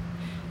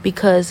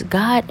 Because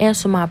God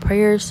answered my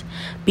prayers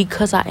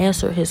because I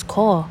answered his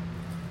call.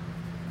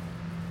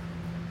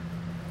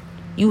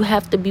 You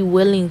have to be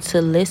willing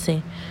to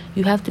listen.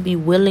 You have to be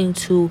willing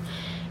to,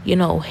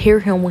 hear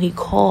him when he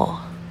calls.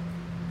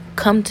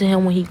 Come to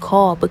him when he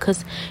calls.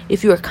 Because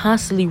if you are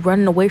constantly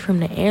running away from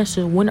the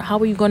answers, how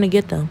are you going to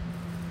get them?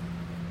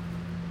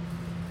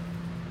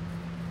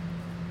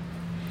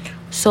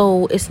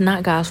 So it's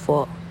not God's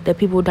fault that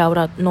people die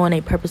without knowing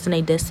their purpose and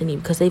their destiny,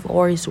 because they've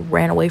always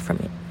ran away from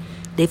it.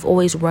 They've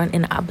always run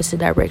in the opposite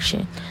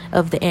direction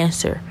of the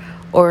answer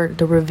or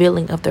the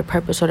revealing of their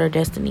purpose or their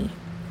destiny.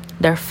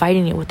 They're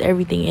fighting it with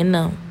everything in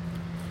them.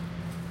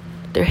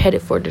 They're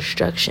headed for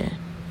destruction.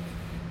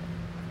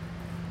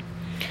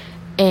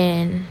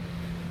 And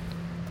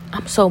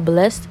I'm so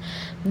blessed.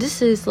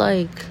 This is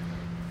like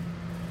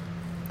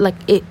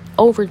it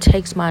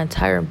overtakes my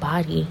entire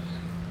body.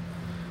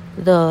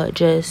 I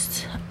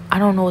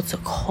don't know what to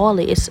call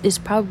it. It's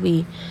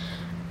probably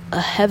a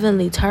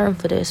heavenly term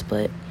for this,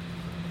 but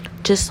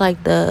just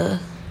like the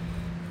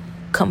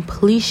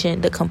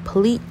completion,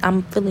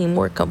 I'm feeling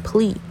more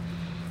complete.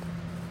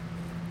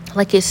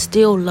 Like it's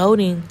still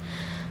loading,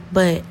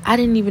 but I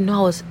didn't even know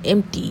I was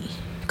empty,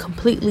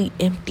 completely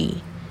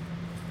empty.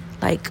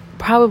 Like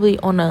probably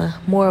on a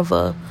more of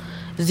a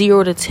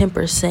 0 to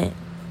 10%,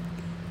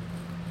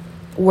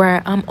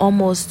 where I'm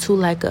almost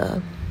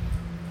to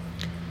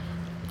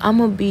I'm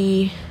gonna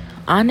be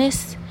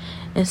honest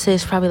and say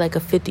it's probably like a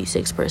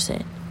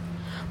 56%,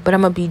 but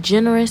I'm gonna be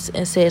generous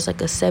and say it's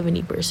like a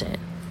 70%.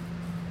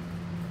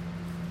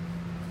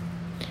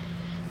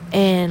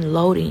 And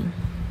loading,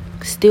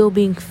 still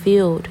being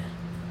filled.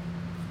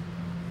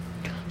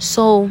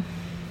 So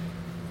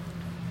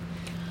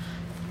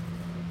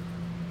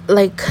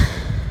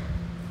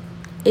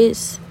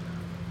it's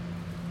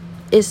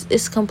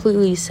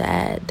completely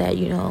sad that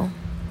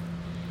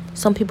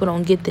some people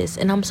don't get this,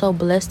 and I'm so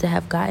blessed to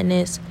have gotten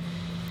this,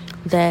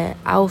 that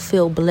I'll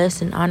feel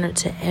blessed and honored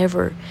to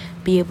ever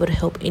be able to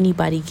help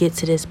anybody get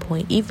to this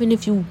point. Even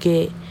if you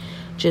get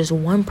just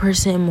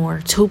 1% more,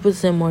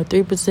 2% more,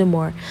 3%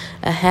 more,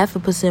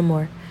 0.5%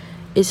 more,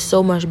 it's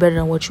so much better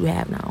than what you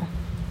have now.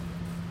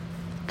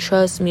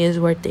 Trust me, it's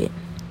worth it.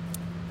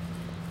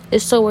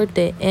 It's so worth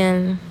it.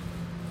 And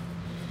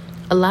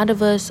a lot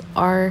of us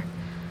are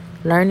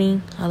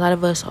learning. A lot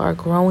of us are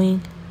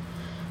growing.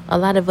 A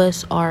lot of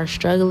us are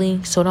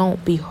struggling. So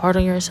don't be hard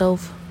on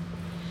yourself.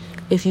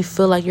 if you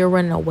feel like you're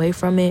running away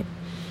from it,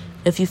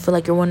 if you feel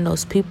like you're one of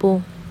those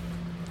people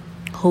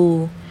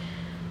who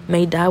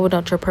may die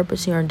without your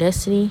purpose and your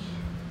destiny,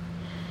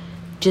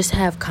 just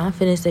have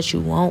confidence that you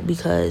won't,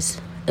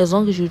 because as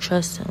long as you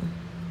trust him,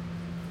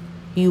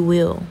 you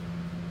will.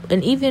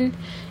 And even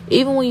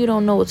when you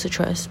don't know what to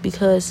trust,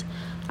 because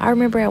I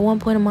remember at one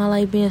point in my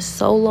life being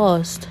so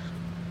lost,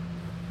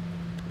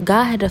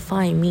 God had to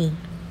find me.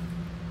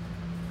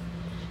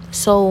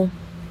 So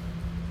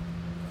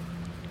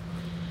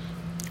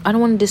I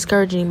don't want to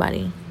discourage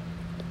anybody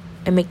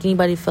and make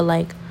anybody feel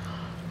like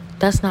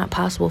that's not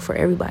possible for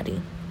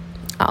everybody.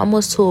 I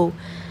almost to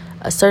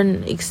a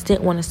certain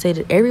extent want to say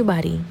that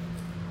everybody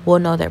will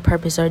know their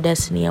purpose or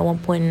destiny at one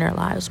point in their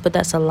lives, but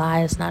that's a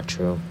lie. It's not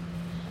true,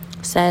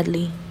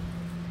 sadly.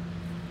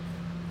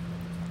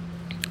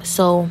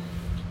 So,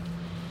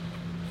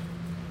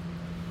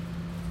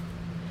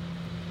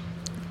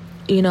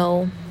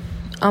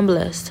 I'm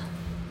blessed.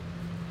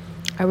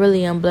 I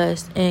really am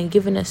blessed. And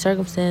given the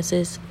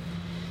circumstances,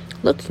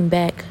 looking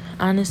back,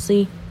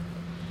 honestly,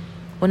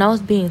 when I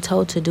was being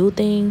told to do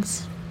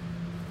things,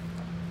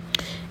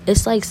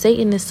 it's like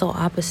Satan is so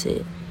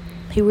opposite.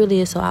 He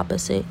really is so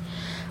opposite,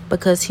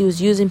 because he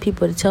was using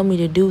people to tell me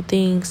to do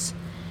things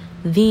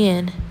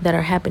then that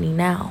are happening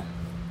now.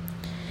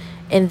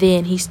 And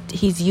then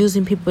he's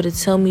using people to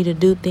tell me to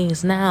do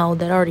things now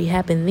that already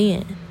happened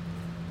then.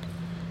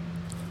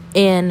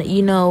 And,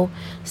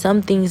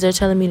 some things they're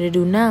telling me to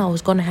do now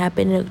is going to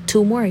happen in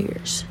 2 more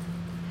years.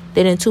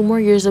 Then in 2 more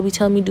years, they'll be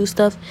telling me to do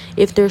stuff,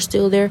 if they're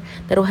still there,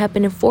 that'll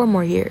happen in 4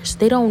 more years.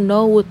 They don't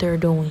know what they're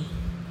doing.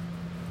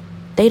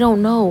 They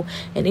don't know.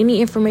 And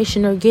any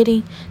information they're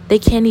getting, they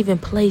can't even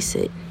place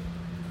it,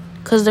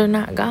 because they're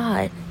not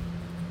God.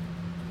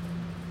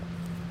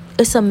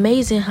 It's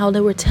amazing how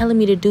they were telling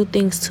me to do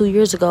things 2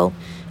 years ago,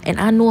 and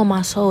I know in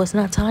my soul it's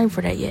not time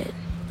for that yet.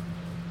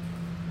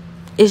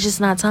 It's just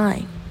not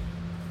time.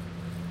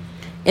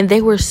 And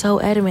they were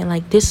so adamant,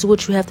 like, this is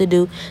what you have to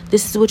do.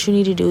 This is what you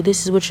need to do.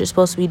 This is what you're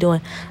supposed to be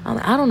doing.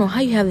 I don't know how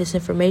you have this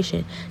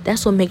information.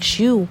 That's what makes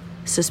you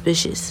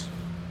suspicious.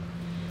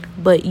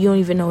 But you don't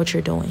even know what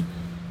you're doing.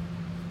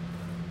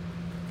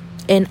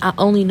 And I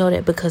only know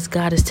that because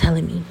God is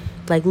telling me.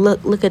 Like,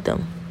 look at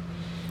them.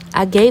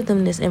 I gave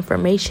them this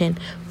information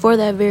for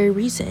that very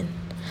reason.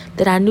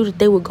 That I knew that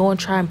they would go and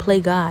try and play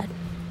God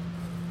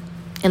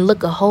and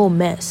look a whole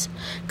mess,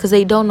 because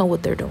they don't know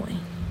what they're doing.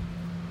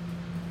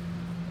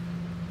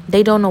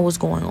 They don't know what's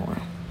going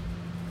on.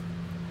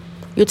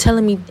 You're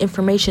telling me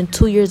information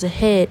 2 years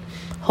ahead,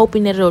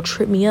 hoping that it'll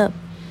trip me up,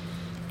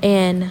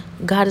 and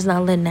God is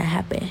not letting that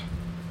happen.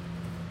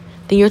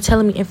 Then you're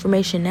telling me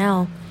information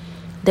now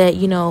that,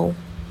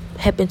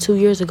 happened 2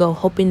 years ago,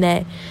 hoping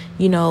that,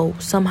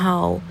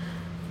 somehow,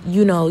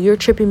 you're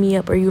tripping me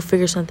up or you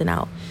figure something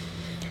out.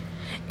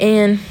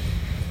 And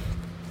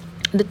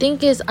the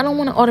thing is, I don't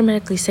want to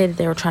automatically say that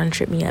they were trying to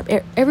trip me up.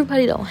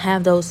 Everybody don't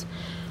have those,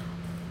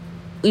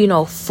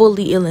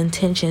 fully ill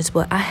intentions,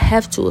 but I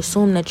have to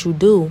assume that you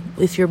do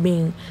if you're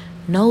being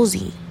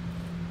nosy.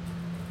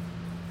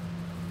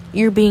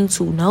 You're being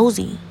too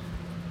nosy.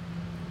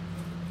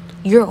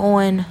 You're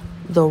on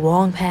the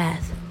wrong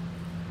path.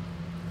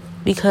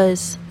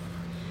 Because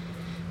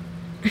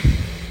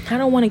I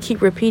don't want to keep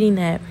repeating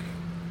that.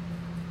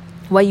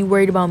 Why you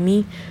worried about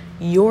me?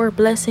 Your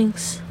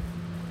blessings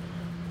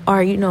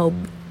are,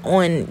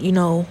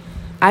 on,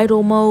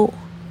 idle mode.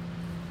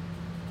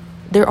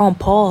 They're on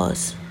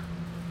pause.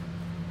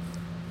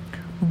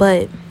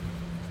 But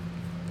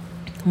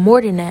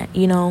more than that,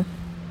 you're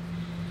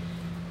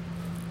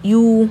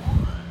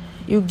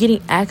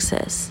getting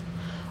access,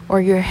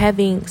 or you're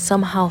having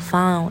somehow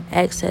found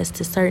access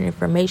to certain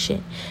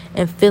information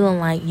and feeling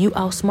like you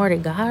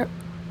outsmarted God,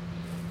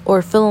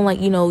 or feeling like,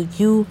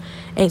 you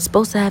ain't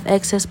supposed to have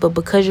access, but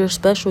because you're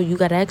special, you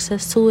got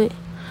access to it.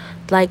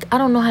 Like, I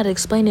don't know how to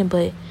explain it,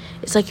 but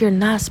it's like you're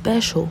not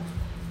special.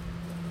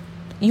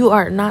 You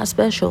are not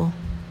special.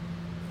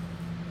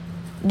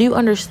 Do you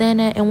understand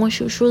that? And once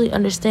you truly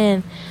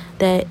understand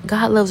that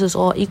God loves us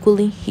all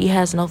equally, he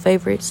has no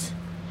favorites.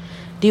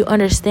 Do you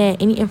understand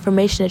any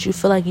information that you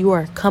feel like you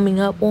are coming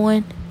up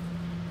on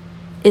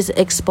is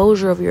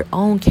exposure of your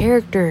own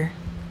character?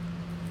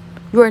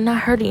 You are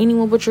not hurting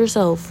anyone but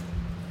yourself.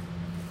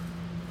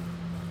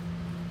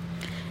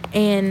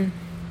 And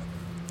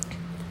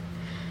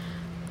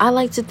I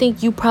like to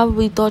think you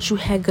probably thought you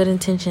had good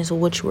intentions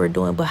with what you were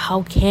doing, but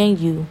how can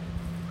you?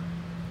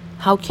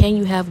 How can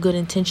you have good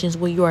intentions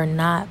when you are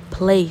not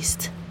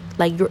placed?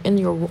 Like, you're in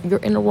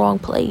the wrong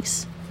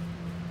place.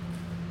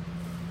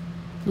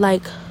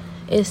 Like,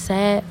 it's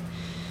sad.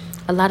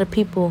 A lot of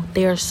people,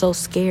 they are so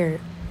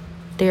scared.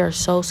 They are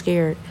so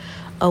scared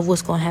of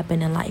what's going to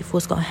happen in life.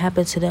 What's going to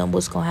happen to them.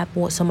 What's going to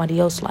happen with somebody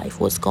else's life.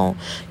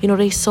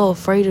 They so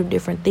afraid of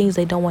different things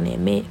they don't want to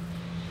admit.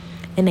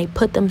 And they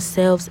put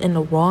themselves in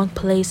the wrong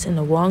place, in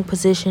the wrong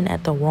position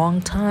at the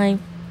wrong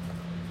time.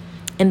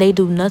 And they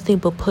do nothing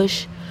but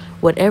push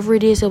whatever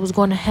it is that was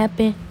going to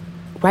happen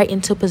right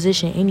into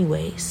position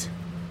anyways.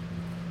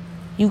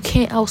 You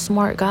can't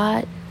outsmart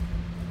God.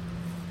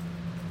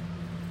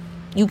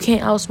 You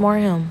can't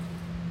outsmart him.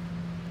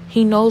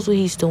 He knows what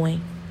he's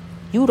doing.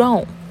 You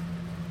don't.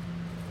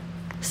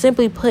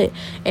 Simply put.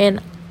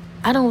 And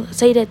I don't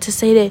say that to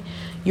say that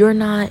you're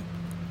not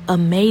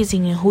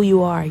amazing in who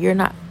you are. You're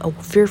not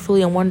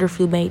fearfully and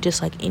wonderfully made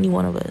just like any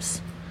one of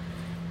us.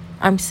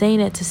 I'm saying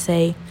that to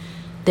say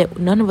that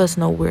none of us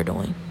know what we're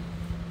doing.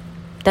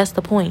 That's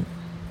the point.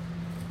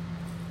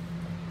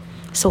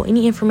 So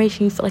any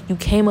information you feel like you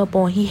came up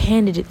on, he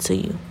handed it to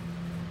you.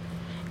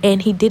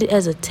 And he did it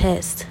as a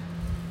test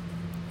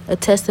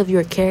of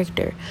your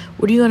character.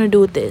 What are you going to do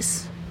with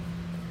this?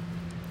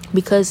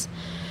 Because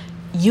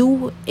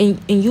you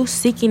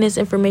seeking this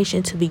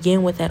information to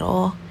begin with at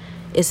all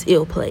is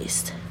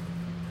ill-placed.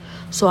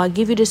 So I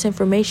give you this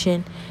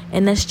information,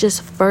 and that's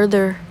just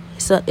further,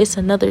 it's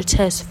another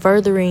test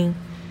furthering,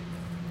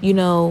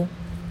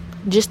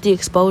 just the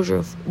exposure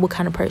of what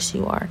kind of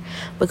person you are.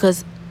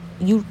 Because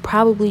you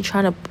probably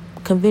trying to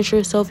convince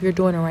yourself you're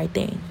doing the right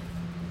thing.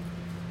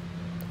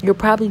 You're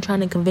probably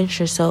trying to convince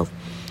yourself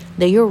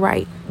that you're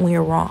right when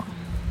you're wrong.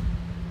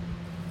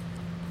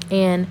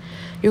 And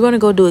you're going to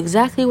go do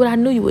exactly what I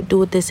knew you would do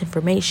with this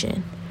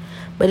information.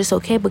 But it's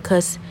okay,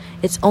 because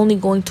it's only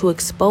going to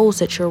expose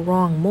that you're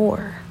wrong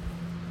more.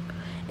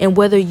 And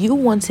whether you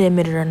want to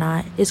admit it or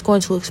not, it's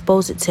going to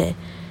expose it to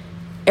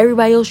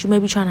everybody else you may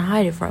be trying to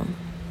hide it from.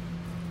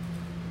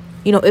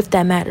 If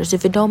that matters.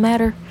 If it don't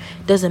matter,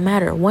 it doesn't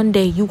matter. One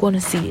day you're going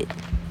to see it.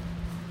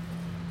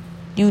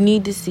 You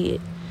need to see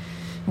it.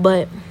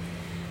 But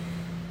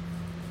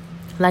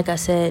like I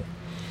said,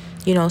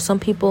 some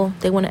people,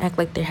 they want to act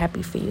like they're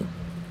happy for you.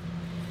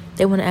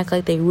 They want to act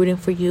like they're rooting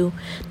for you.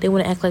 They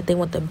want to act like they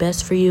want the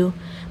best for you.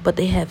 But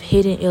they have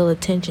hidden ill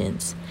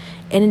intentions.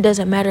 And it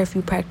doesn't matter if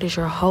you practice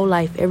your whole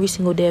life, every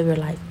single day of your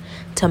life,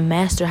 to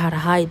master how to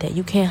hide that.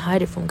 You can't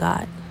hide it from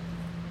God.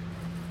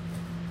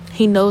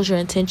 He knows your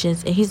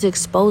intentions, and he's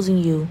exposing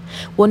you.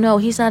 Well, no,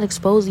 he's not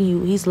exposing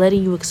you. He's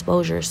letting you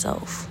expose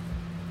yourself.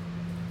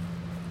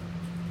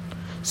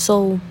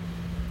 So,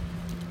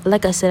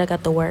 like I said, I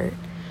got the word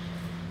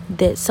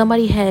that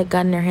somebody had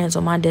gotten their hands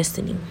on my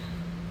destiny.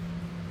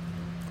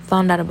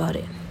 Found out about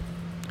it.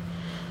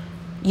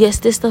 Yes,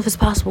 this stuff is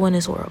possible in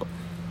this world.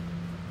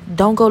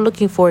 Don't go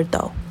looking for it,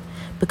 though.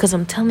 Because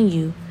I'm telling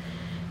you,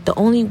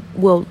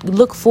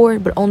 look for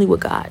it, but only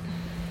with God.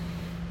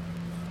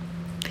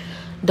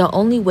 The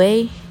only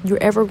way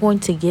you're ever going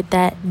to get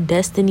that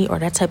destiny or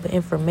that type of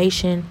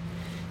information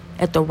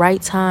at the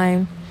right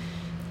time,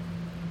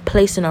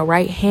 placed in the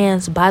right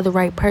hands by the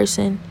right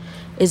person,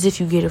 is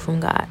if you get it from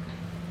God.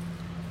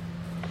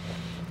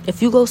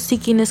 If you go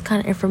seeking this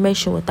kind of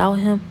information without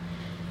him,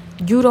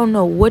 you don't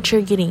know what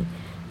you're getting.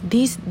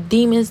 These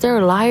demons,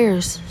 they're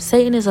liars.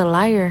 Satan is a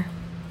liar.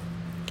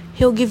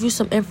 He'll give you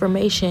some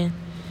information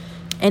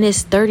and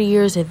it's 30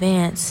 years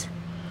advance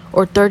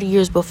or 30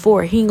 years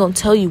before. He ain't gonna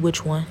tell you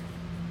which one.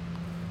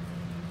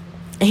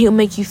 And he'll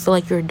make you feel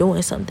like you're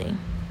doing something.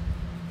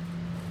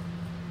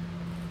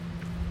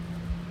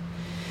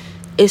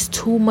 It's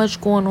too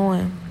much going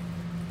on.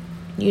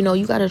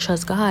 You gotta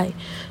trust God.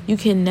 You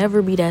can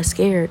never be that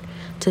scared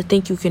to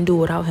think you can do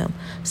without him.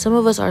 Some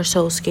of us are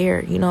so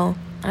scared,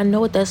 I know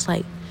what that's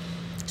like.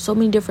 So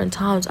many different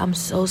times I'm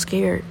so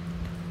scared,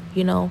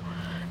 and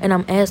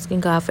I'm asking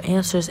God for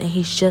answers, and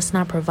he's just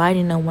not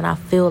providing them when I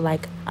feel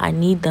like I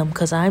need them,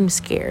 because I'm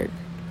scared.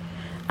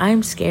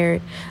 I'm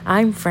scared.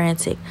 I'm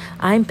frantic.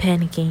 I'm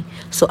panicking.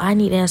 So I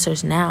need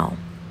answers now.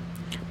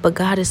 But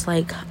God is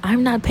like,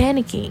 I'm not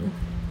panicking.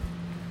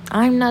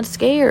 I'm not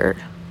scared.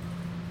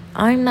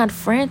 I'm not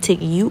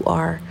frantic. You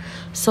are.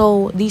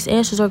 So these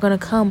answers are going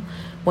to come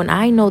when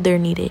I know they're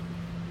needed,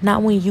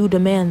 not when you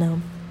demand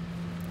them,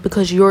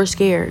 because you're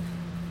scared.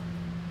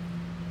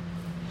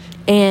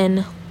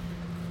 And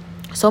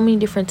so many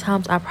different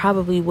times I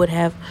probably would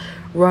have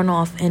run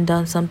off and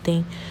done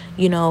something,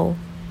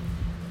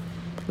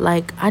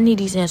 like, I need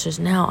these answers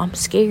now. I'm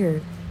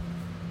scared.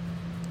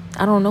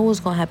 I don't know what's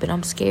going to happen.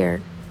 I'm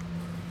scared.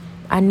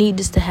 I need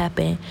this to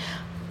happen,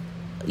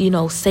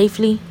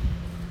 safely,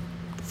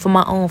 for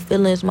my own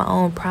feelings, my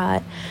own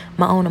pride,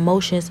 my own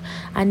emotions.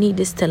 I need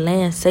this to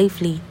land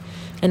safely.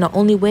 And the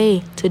only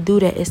way to do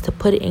that is to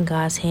put it in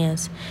God's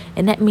hands.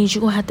 And that means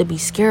you're going to have to be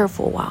scared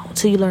for a while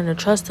until you learn to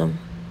trust him.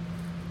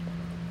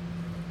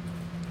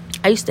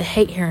 I used to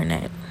hate hearing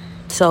that.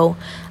 So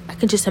I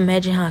can just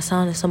imagine how it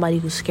sounds to somebody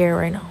who's scared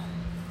right now.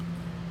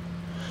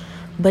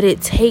 But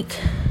it take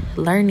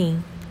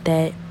learning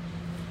that,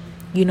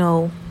 you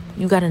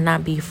got to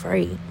not be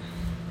afraid.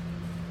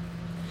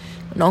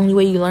 The only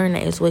way you learn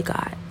that is with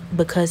God.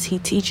 Because he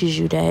teaches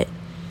you that,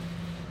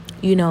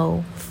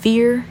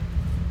 fear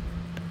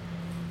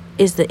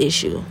is the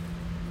issue.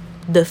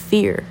 The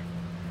fear.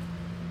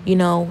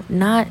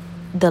 Not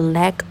the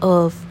lack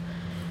of,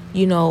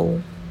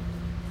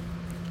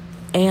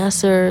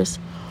 answers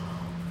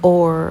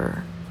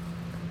or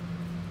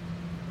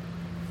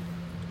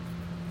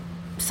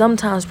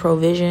sometimes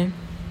provision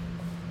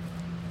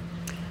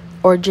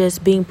or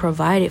just being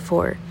provided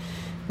for,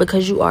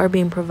 because you are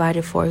being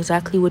provided for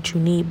exactly what you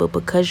need, but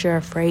because you're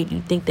afraid,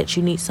 you think that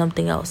you need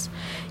something else.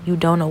 You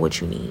don't know what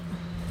you need.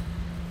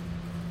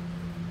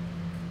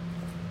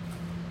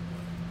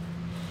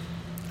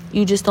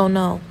 You just don't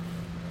know.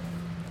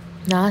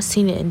 Now, I've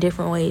seen it in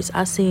different ways.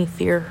 I've seen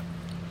fear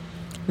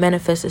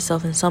manifest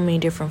itself in so many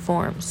different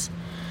forms.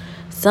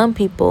 Some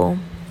people,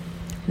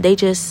 they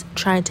just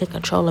try and take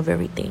control of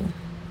everything.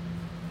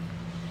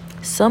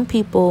 Some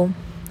people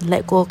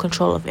let go of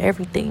control of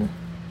everything.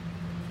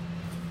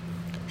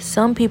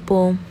 Some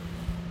people,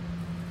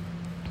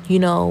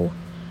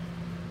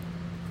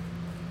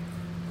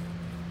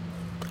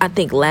 I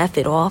think laugh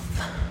it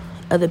off.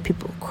 Other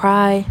people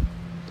cry.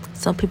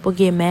 Some people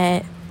get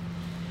mad.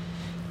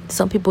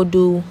 Some people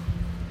do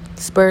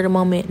spur of the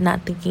moment,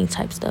 not thinking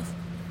type stuff.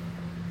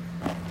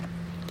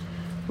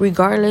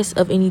 Regardless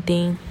of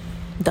anything,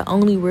 the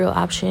only real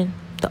option,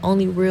 the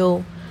only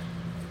real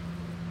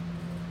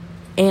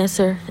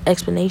answer,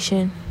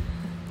 explanation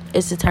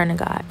is to turn to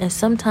God. And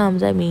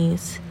sometimes that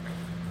means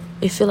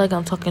it feel like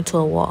I'm talking to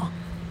a wall.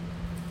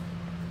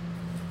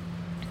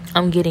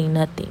 I'm getting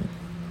nothing.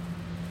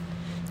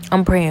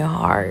 I'm praying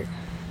hard.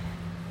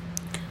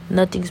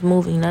 Nothing's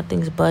moving,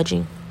 nothing's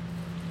budging.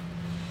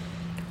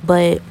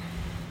 But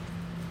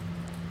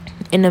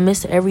in the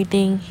midst of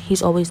everything,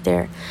 he's always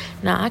there.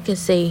 Now, I can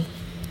say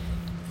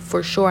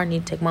for sure I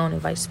need to take my own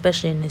advice,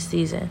 especially in this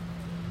season.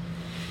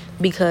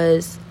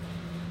 Because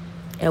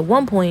at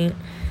one point,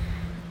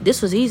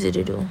 this was easy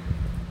to do.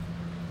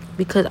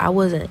 Because I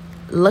wasn't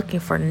looking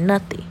for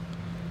nothing.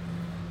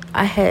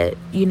 I had,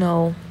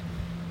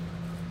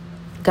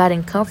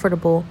 gotten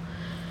comfortable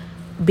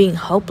being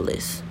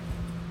hopeless.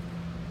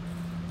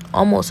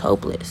 Almost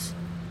hopeless.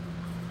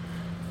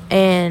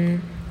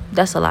 And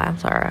that's a lie. I'm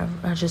sorry.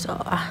 I just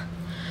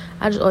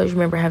always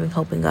remember having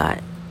hope in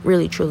God.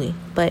 Really, truly.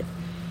 But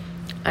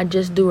I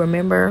just do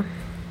remember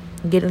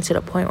getting to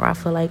the point where I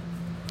feel like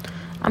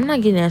I'm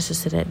not getting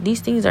answers to that.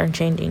 These things aren't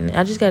changing.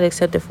 I just got to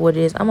accept it for what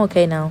it is. I'm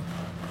okay now.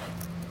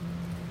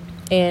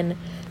 And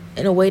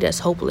in a way that's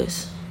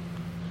hopeless.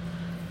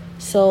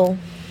 So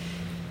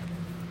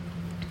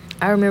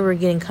I remember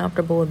getting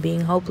comfortable with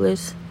being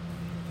hopeless.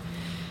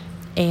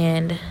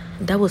 And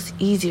that was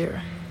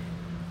easier.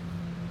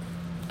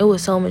 It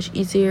was so much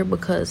easier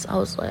because I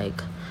was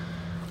like,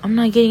 I'm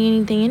not getting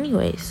anything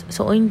anyways.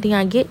 So anything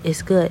I get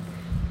is good.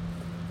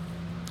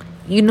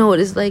 You know what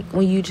it's like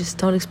when you just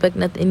don't expect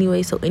nothing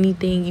anyway. So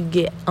anything you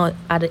get out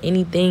of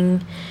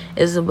anything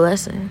is a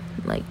blessing.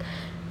 Like,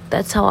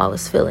 that's how I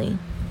was feeling.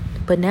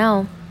 But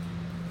now,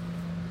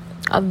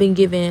 I've been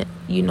given,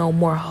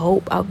 more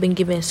hope. I've been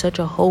given such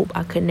a hope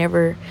that can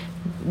never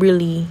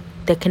be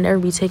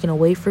taken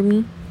away from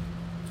me.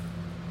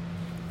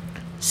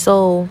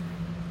 So,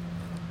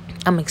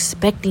 I'm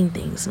expecting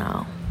things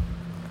now.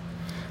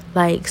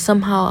 Like,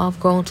 somehow I've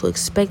grown to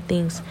expect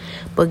things.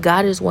 But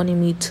God is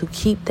wanting me to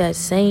keep that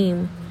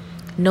same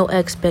no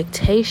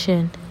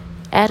expectation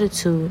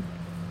attitude.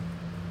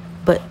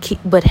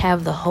 But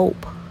have the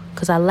hope.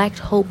 Because I lacked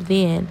hope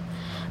then.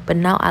 But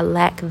now I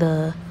lack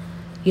the,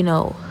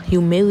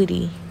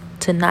 humility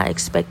to not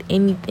expect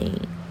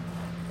anything.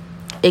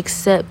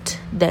 Except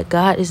that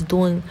God is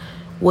doing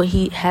what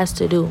he has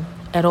to do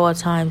at all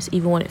times.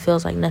 Even when it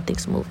feels like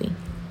nothing's moving.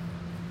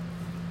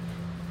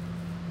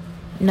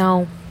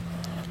 Now,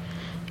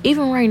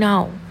 even right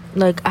now,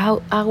 like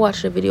I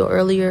watched a video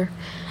earlier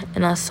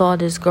and I saw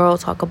this girl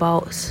talk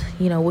about,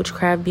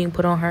 witchcraft being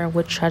put on her,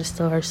 which tried to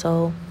steal her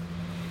soul.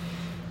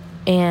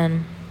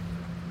 And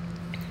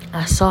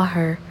I saw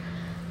her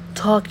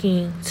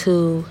talking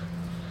to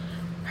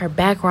her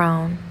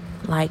background,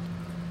 like,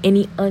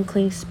 any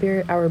unclean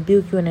spirit, I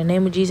rebuke you in the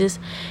name of Jesus.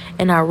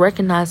 And I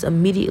recognized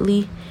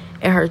immediately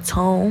in her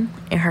tone,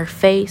 in her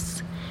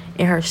face,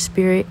 in her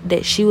spirit,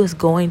 that she was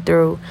going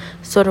through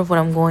sort of what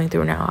I'm going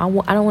through now.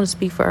 I don't want to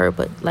speak for her,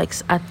 but like,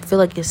 I feel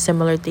like it's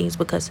similar things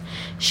because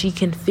she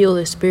can feel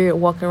the spirit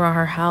walking around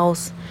her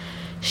house.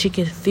 She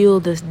can feel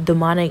this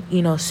demonic,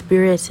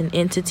 spirits and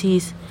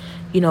entities,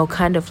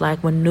 kind of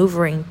like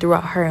maneuvering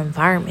throughout her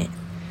environment.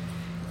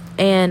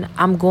 And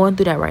I'm going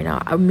through that right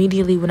now.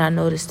 Immediately when I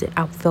noticed it,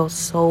 I felt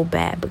so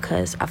bad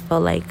because I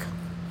felt like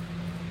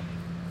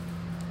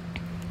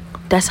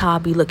that's how I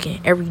be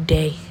looking every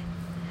day.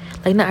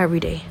 Like, not every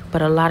day,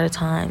 but a lot of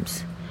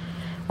times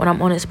when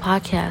I'm on this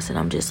podcast and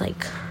I'm just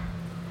like,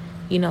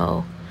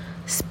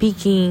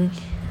 speaking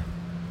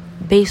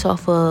based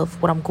off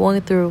of what I'm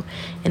going through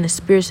and the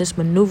spirits that's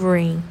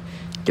maneuvering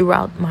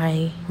throughout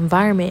my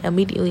environment,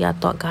 immediately I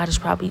thought God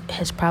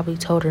has probably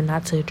told her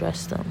not to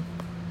address them.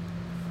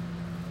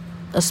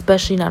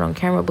 Especially not on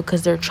camera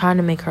because they're trying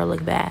to make her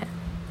look bad.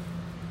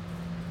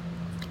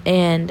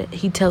 And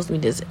he tells me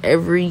this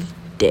every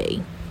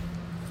day.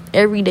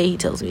 Every day he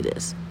tells me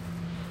this.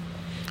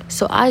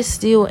 So I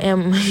still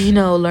am,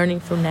 learning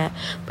from that.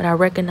 But I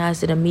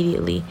recognized it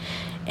immediately.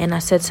 And I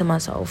said to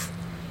myself,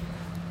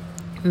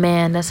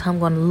 man, that's how I'm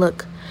going to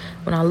look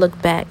when I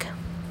look back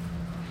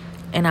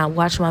and I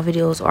watch my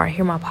videos or I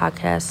hear my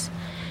podcasts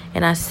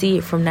and I see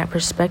it from that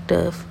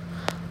perspective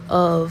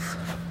of,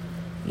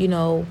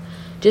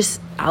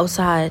 just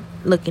outside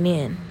looking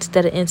in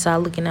instead of inside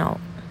looking out.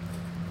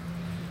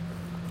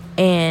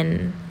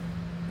 And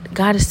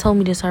God has told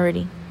me this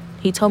already.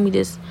 He told me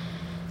this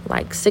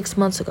like 6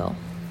 months ago.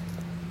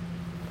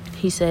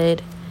 He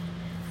said,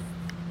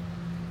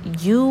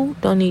 you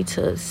don't need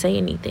to say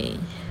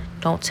anything.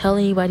 Don't tell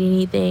anybody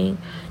anything.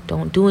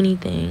 Don't do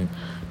anything.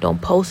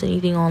 Don't post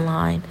anything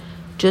online.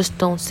 Just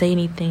don't say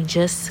anything.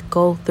 Just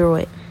go through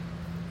it.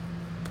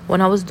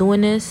 When I was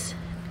doing this,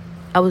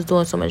 I was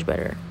doing so much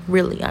better.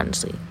 Really,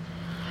 honestly.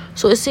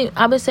 So it seems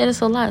I've been saying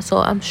this a lot. So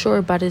I'm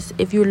sure by this,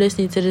 if you're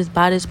listening to this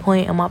by this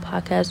point in my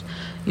podcast,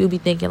 you'll be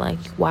thinking like,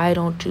 why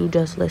don't you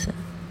just listen?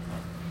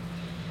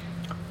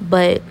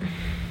 But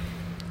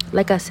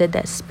like I said,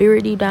 that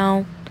spirit deep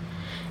down,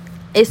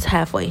 it's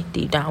halfway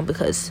deep down,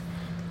 because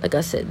like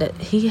I said, that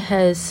he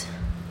has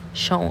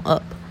shown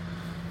up.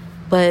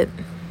 But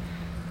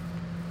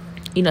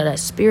you know, that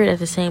spirit at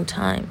the same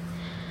time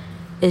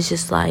is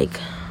just like,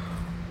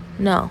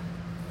 no,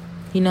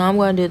 you know, I'm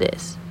going to do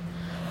this.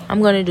 I'm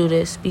going to do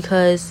this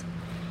because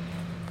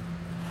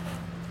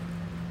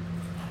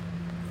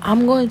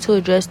I'm going to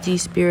address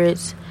these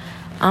spirits.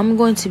 I'm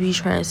going to be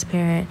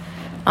transparent.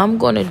 I'm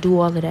going to do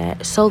all of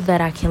that so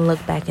that I can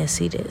look back and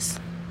see this.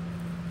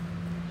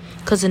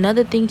 Because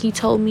another thing he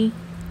told me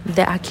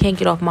that I can't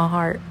get off my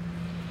heart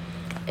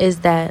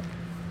is that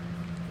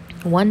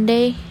one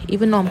day,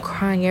 even though I'm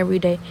crying every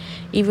day,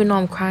 even though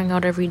I'm crying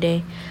out every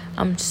day,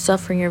 I'm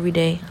suffering every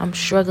day, I'm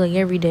struggling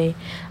every day,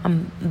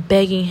 I'm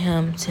begging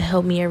him to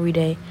help me every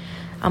day,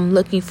 I'm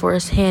looking for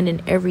his hand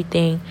in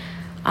everything,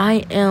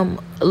 I am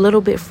a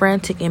little bit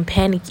frantic and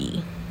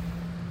panicky.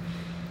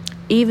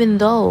 Even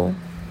though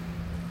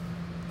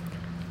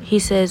he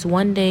says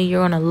one day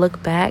you're going to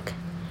look back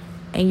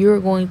and you're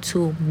going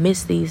to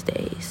miss these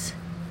days.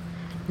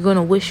 You're going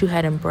to wish you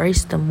had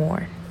embraced them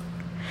more.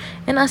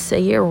 And I say,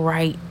 you're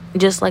right.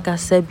 Just like I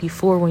said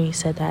before when you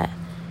said that.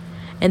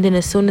 And then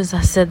as soon as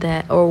I said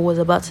that, or was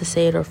about to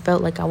say it, or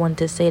felt like I wanted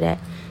to say that,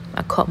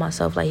 I caught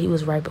myself like he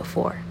was right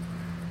before.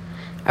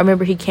 I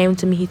remember he came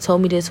to me, he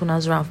told me this when I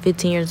was around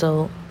 15 years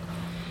old.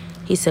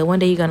 He said, one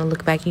day you're going to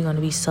look back and you're going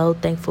to be so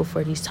thankful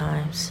for these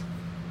times.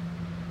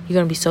 You're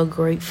going to be so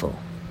grateful.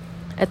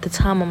 At the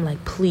time, I'm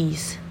like,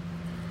 please.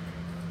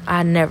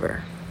 I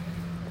never.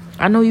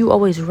 I know you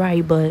always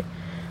right, but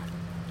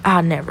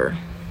I never.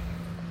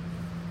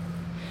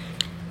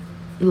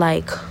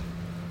 Like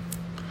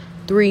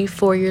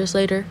 3-4 years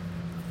later,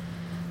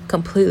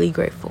 completely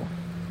grateful.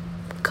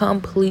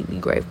 Completely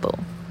grateful.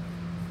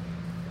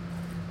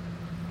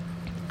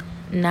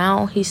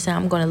 Now he said,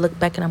 I'm going to look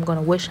back and I'm going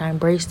to wish I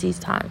embraced these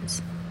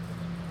times.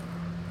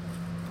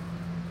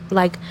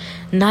 Like,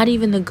 not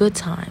even the good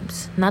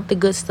times, not the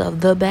good stuff,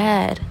 the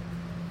bad.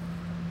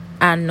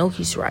 I know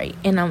he's right.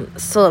 And I'm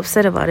so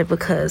upset about it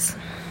because,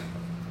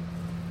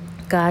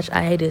 gosh,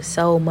 I hate it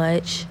so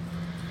much.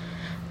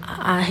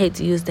 I hate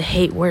to use the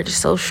hate word, it's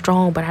so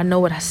strong, but I know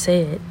what I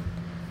said.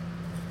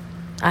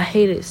 I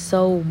hate it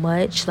so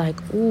much. Like,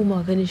 oh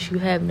my goodness, you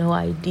have no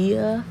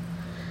idea.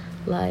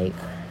 Like,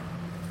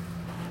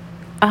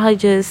 I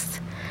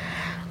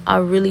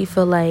really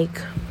feel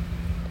like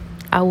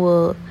I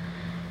will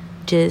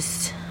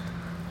just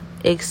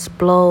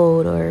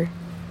explode or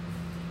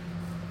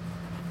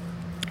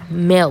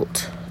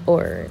melt,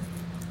 or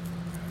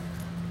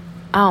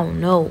I don't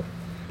know.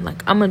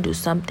 Like, I'm gonna do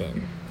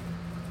something.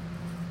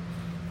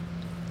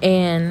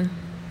 And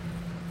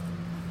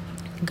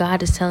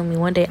God is telling me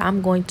one day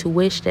I'm going to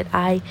wish that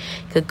I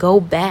could go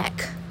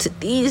back to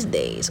these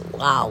days.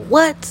 Wow,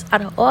 what?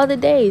 Out of all the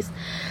days.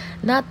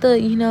 Not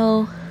the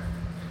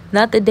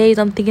days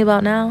I'm thinking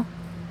about now.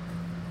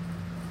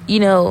 You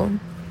know,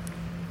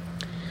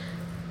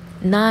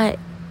 not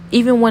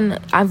even when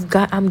I've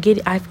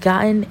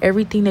gotten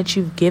everything that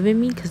you've given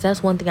me, because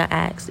that's one thing I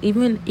asked.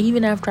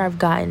 Even after I've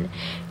gotten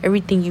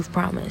everything you've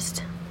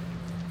promised.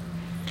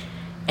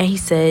 And he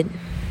said,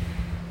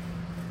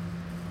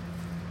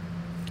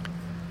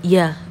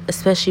 yeah,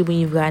 especially when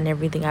you've gotten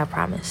everything I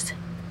promised.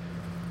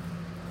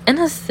 And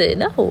I said,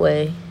 no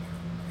way.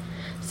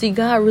 See,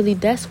 God really,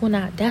 that's when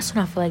I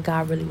feel like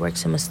God really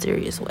works in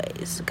mysterious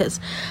ways.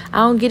 Because I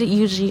don't get it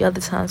usually. Other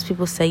times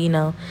people say, you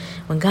know,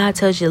 when God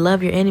tells you to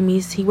love your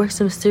enemies, he works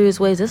in mysterious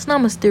ways. That's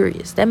not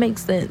mysterious. That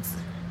makes sense.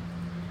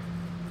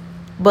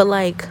 But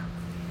like,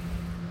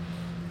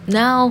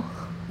 now,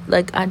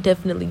 like, I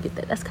definitely get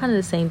that. That's kind of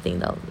the same thing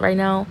though. Right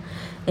now,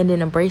 and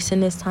then embracing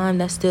this time,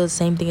 that's still the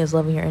same thing as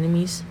loving your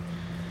enemies.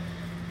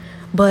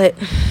 But,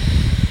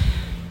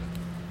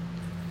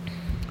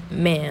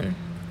 man,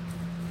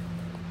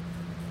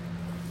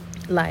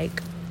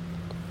 like,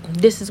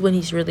 this is when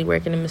he's really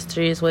working in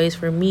mysterious ways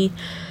for me,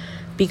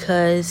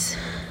 because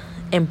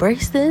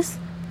embrace this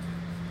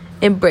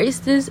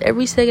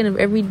every second of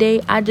every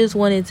day. I just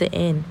want it to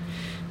end.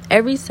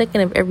 Every second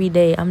of every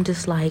day, I'm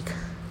just like,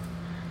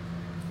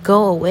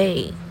 go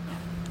away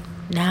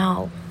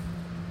now.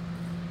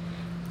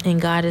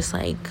 And God is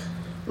like,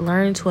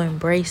 learn to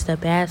embrace the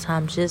bad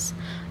times.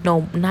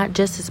 Not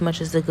just as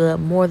much as the good,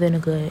 more than the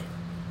good.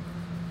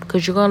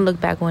 Because you're going to look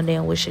back one day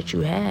and wish that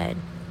you had.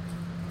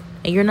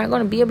 And you're not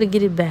going to be able to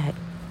get it back.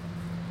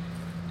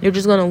 You're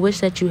just going to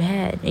wish that you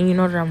had. And you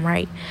know that I'm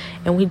right.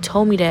 And when he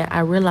told me that, I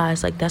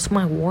realized, like, that's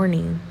my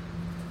warning.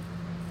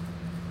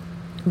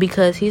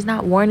 Because he's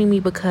not warning me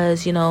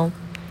because, you know,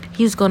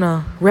 he's going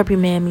to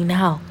reprimand me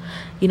now.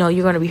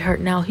 you're going to be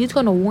hurt now. He's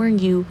going to warn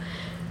you,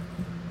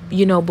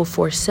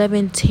 before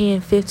 7,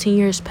 10, 15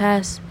 years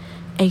pass,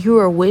 and you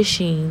are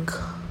wishing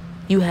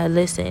you had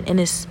listened, and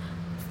it's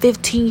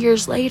 15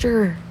 years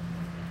later.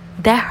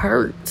 That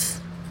hurts.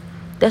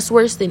 That's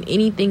worse than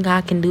anything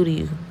God can do to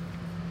you.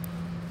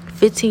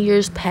 15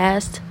 years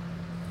passed,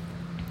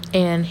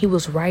 and he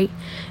was right,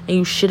 and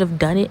you should have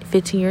done it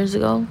 15 years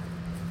ago.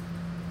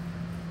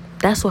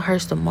 That's what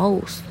hurts the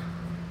most.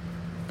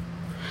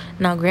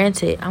 Now,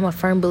 granted, I'm a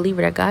firm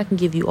believer that God can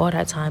give you all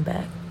that time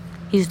back.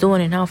 He's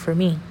doing it now for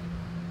me.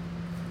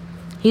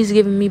 He's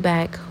giving me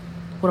back,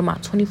 what am I,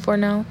 24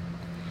 now?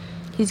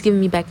 He's giving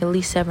me back at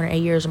least 7 or 8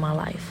 years of my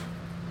life.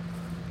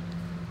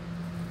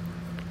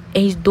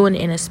 And he's doing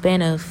it in a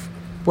span of,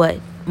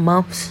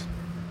 months?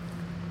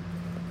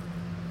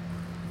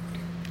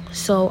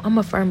 So I'm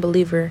a firm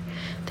believer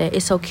that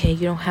it's okay.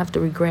 You don't have to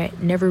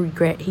regret. Never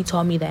regret. He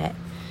taught me that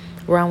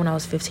around when I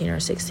was 15 or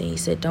 16. He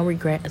said, don't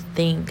regret a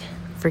thing.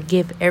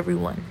 Forgive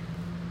everyone.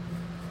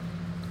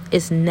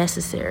 It's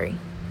necessary.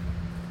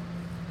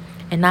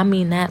 And I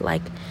mean that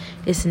like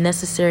it's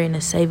necessary in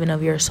the saving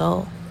of your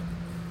soul.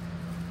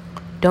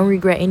 Don't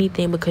regret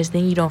anything, because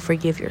then you don't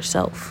forgive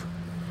yourself.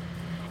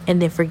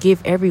 And then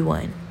forgive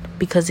everyone,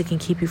 because it can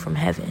keep you from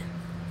heaven.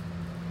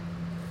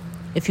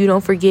 If you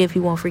don't forgive, he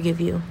won't forgive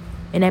you.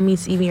 And that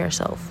means even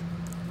yourself.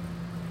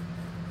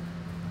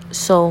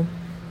 So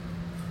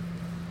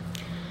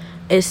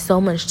it's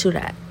so much to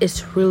that.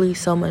 It's really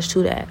so much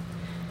to that.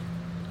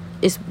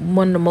 It's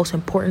one of the most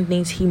important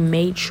things he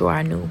made sure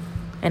I knew.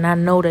 And I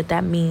know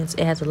that means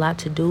it has a lot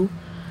to do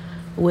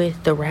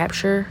with the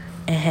rapture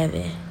and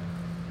heaven.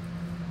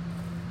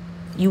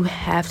 You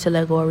have to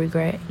let go of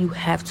regret. You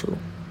have to.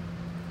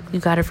 You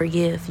got to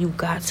forgive. You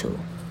got to.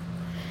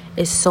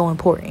 It's so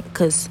important,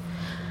 because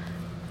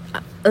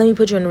let me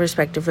put you in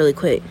perspective really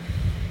quick.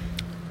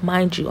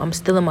 Mind you, I'm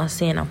still in my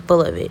sin. I'm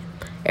full of it.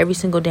 Every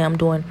single day I'm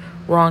doing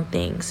wrong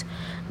things.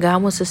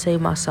 God wants to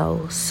save my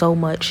soul so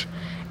much.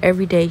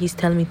 Every day he's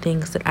telling me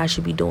things that I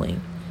should be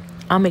doing.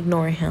 I'm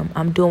ignoring him.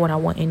 I'm doing what I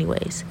want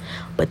anyways.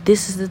 But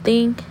this is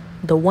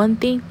the one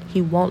thing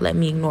he won't let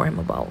me ignore him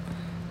about.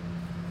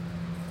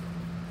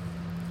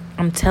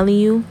 I'm telling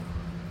you,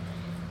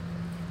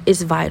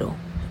 it's vital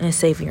in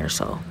saving your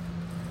soul.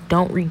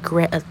 Don't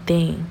regret a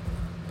thing.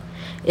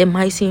 It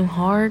might seem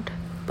hard,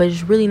 but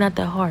it's really not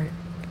that hard.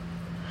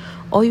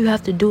 All you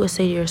have to do is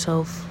say to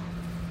yourself,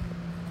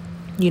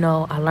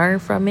 I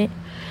learned from it.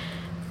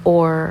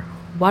 Or,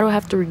 why do I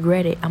have to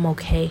regret it? I'm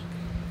okay.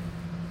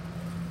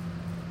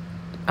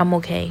 I'm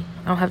okay.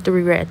 I don't have to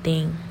regret a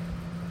thing.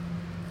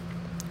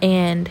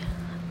 And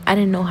I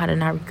didn't know how to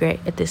not regret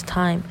at this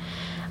time.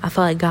 I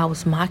felt like God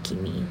was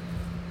mocking me.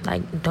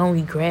 Like, don't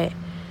regret.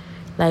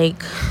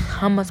 Like,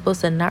 how am I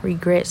supposed to not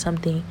regret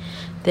something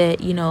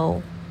that,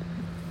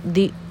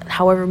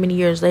 however many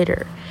years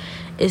later,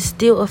 it's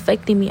still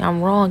affecting me.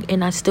 I'm wrong,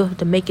 and I still have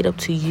to make it up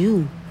to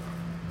you.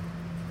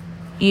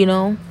 You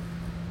don't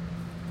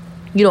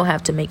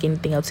have to make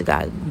anything up to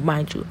God,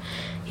 mind you.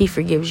 He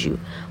forgives you.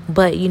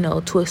 But,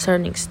 to a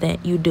certain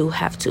extent, you do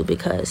have to,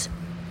 because,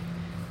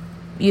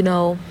 you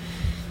don't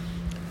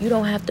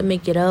have to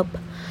make it up,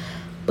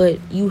 but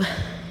you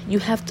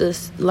have to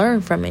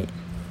learn from it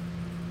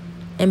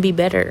and be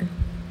better.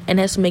 And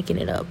that's making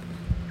it up.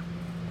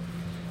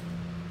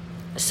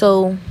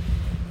 So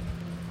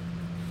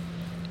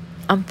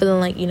I'm feeling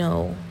like,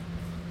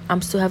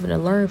 I'm still having to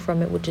learn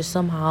from it, which is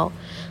somehow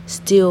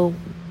still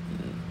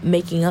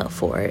making up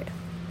for it.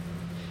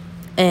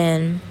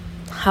 And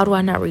how do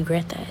I not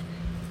regret that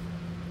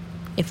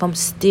if I'm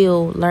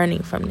still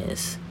learning from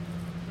this?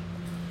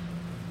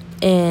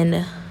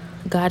 And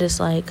God is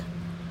like,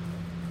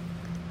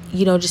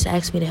 just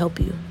ask me to help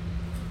you.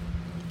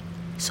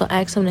 So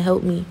I asked him to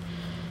help me.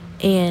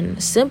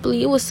 And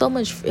simply, it was so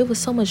much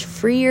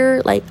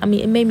freer. Like,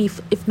 it made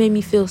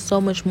me feel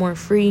so much more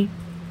free.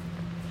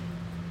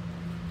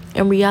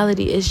 In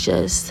reality, it's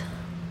just,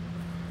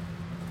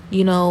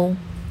 God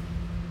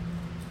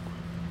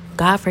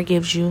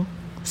forgives you.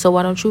 So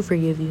why don't you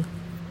forgive you?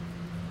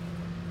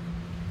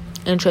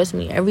 And trust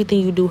me,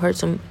 everything you do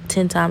hurts him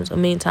 10 times, a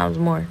million times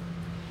more.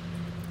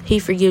 He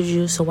forgives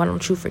you, so why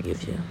don't you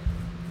forgive you?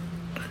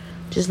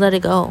 Just let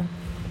it go.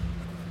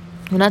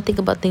 When I think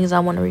about things I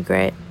want to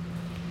regret,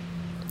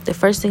 the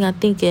first thing I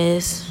think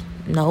is,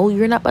 no,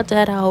 you're not about to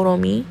have that hold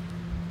on me.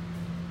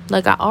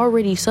 Like, I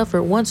already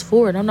suffered once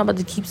for it. I'm not about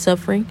to keep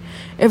suffering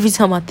every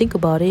time I think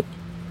about it.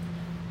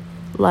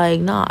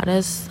 Like, nah,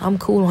 I'm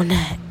cool on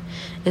that.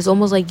 It's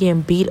almost like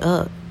getting beat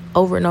up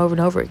over and over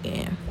and over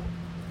again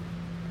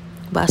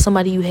by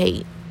somebody you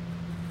hate.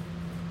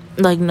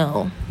 Like,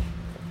 no.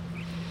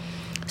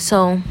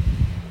 So,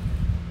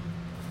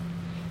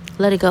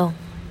 let it go.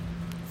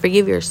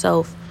 Forgive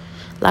yourself.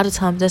 A lot of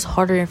times that's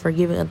harder than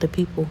forgiving other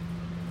people.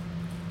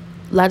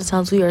 A lot of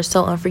times we are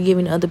so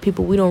unforgiving to other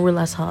people, we don't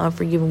realize how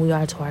unforgiving we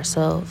are to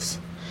ourselves.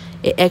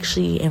 It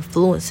actually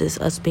influences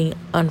us being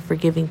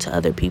unforgiving to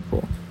other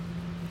people,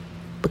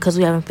 because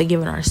we haven't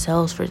forgiven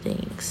ourselves for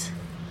things.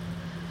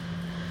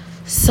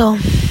 So,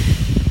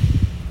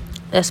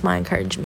 that's my encouragement.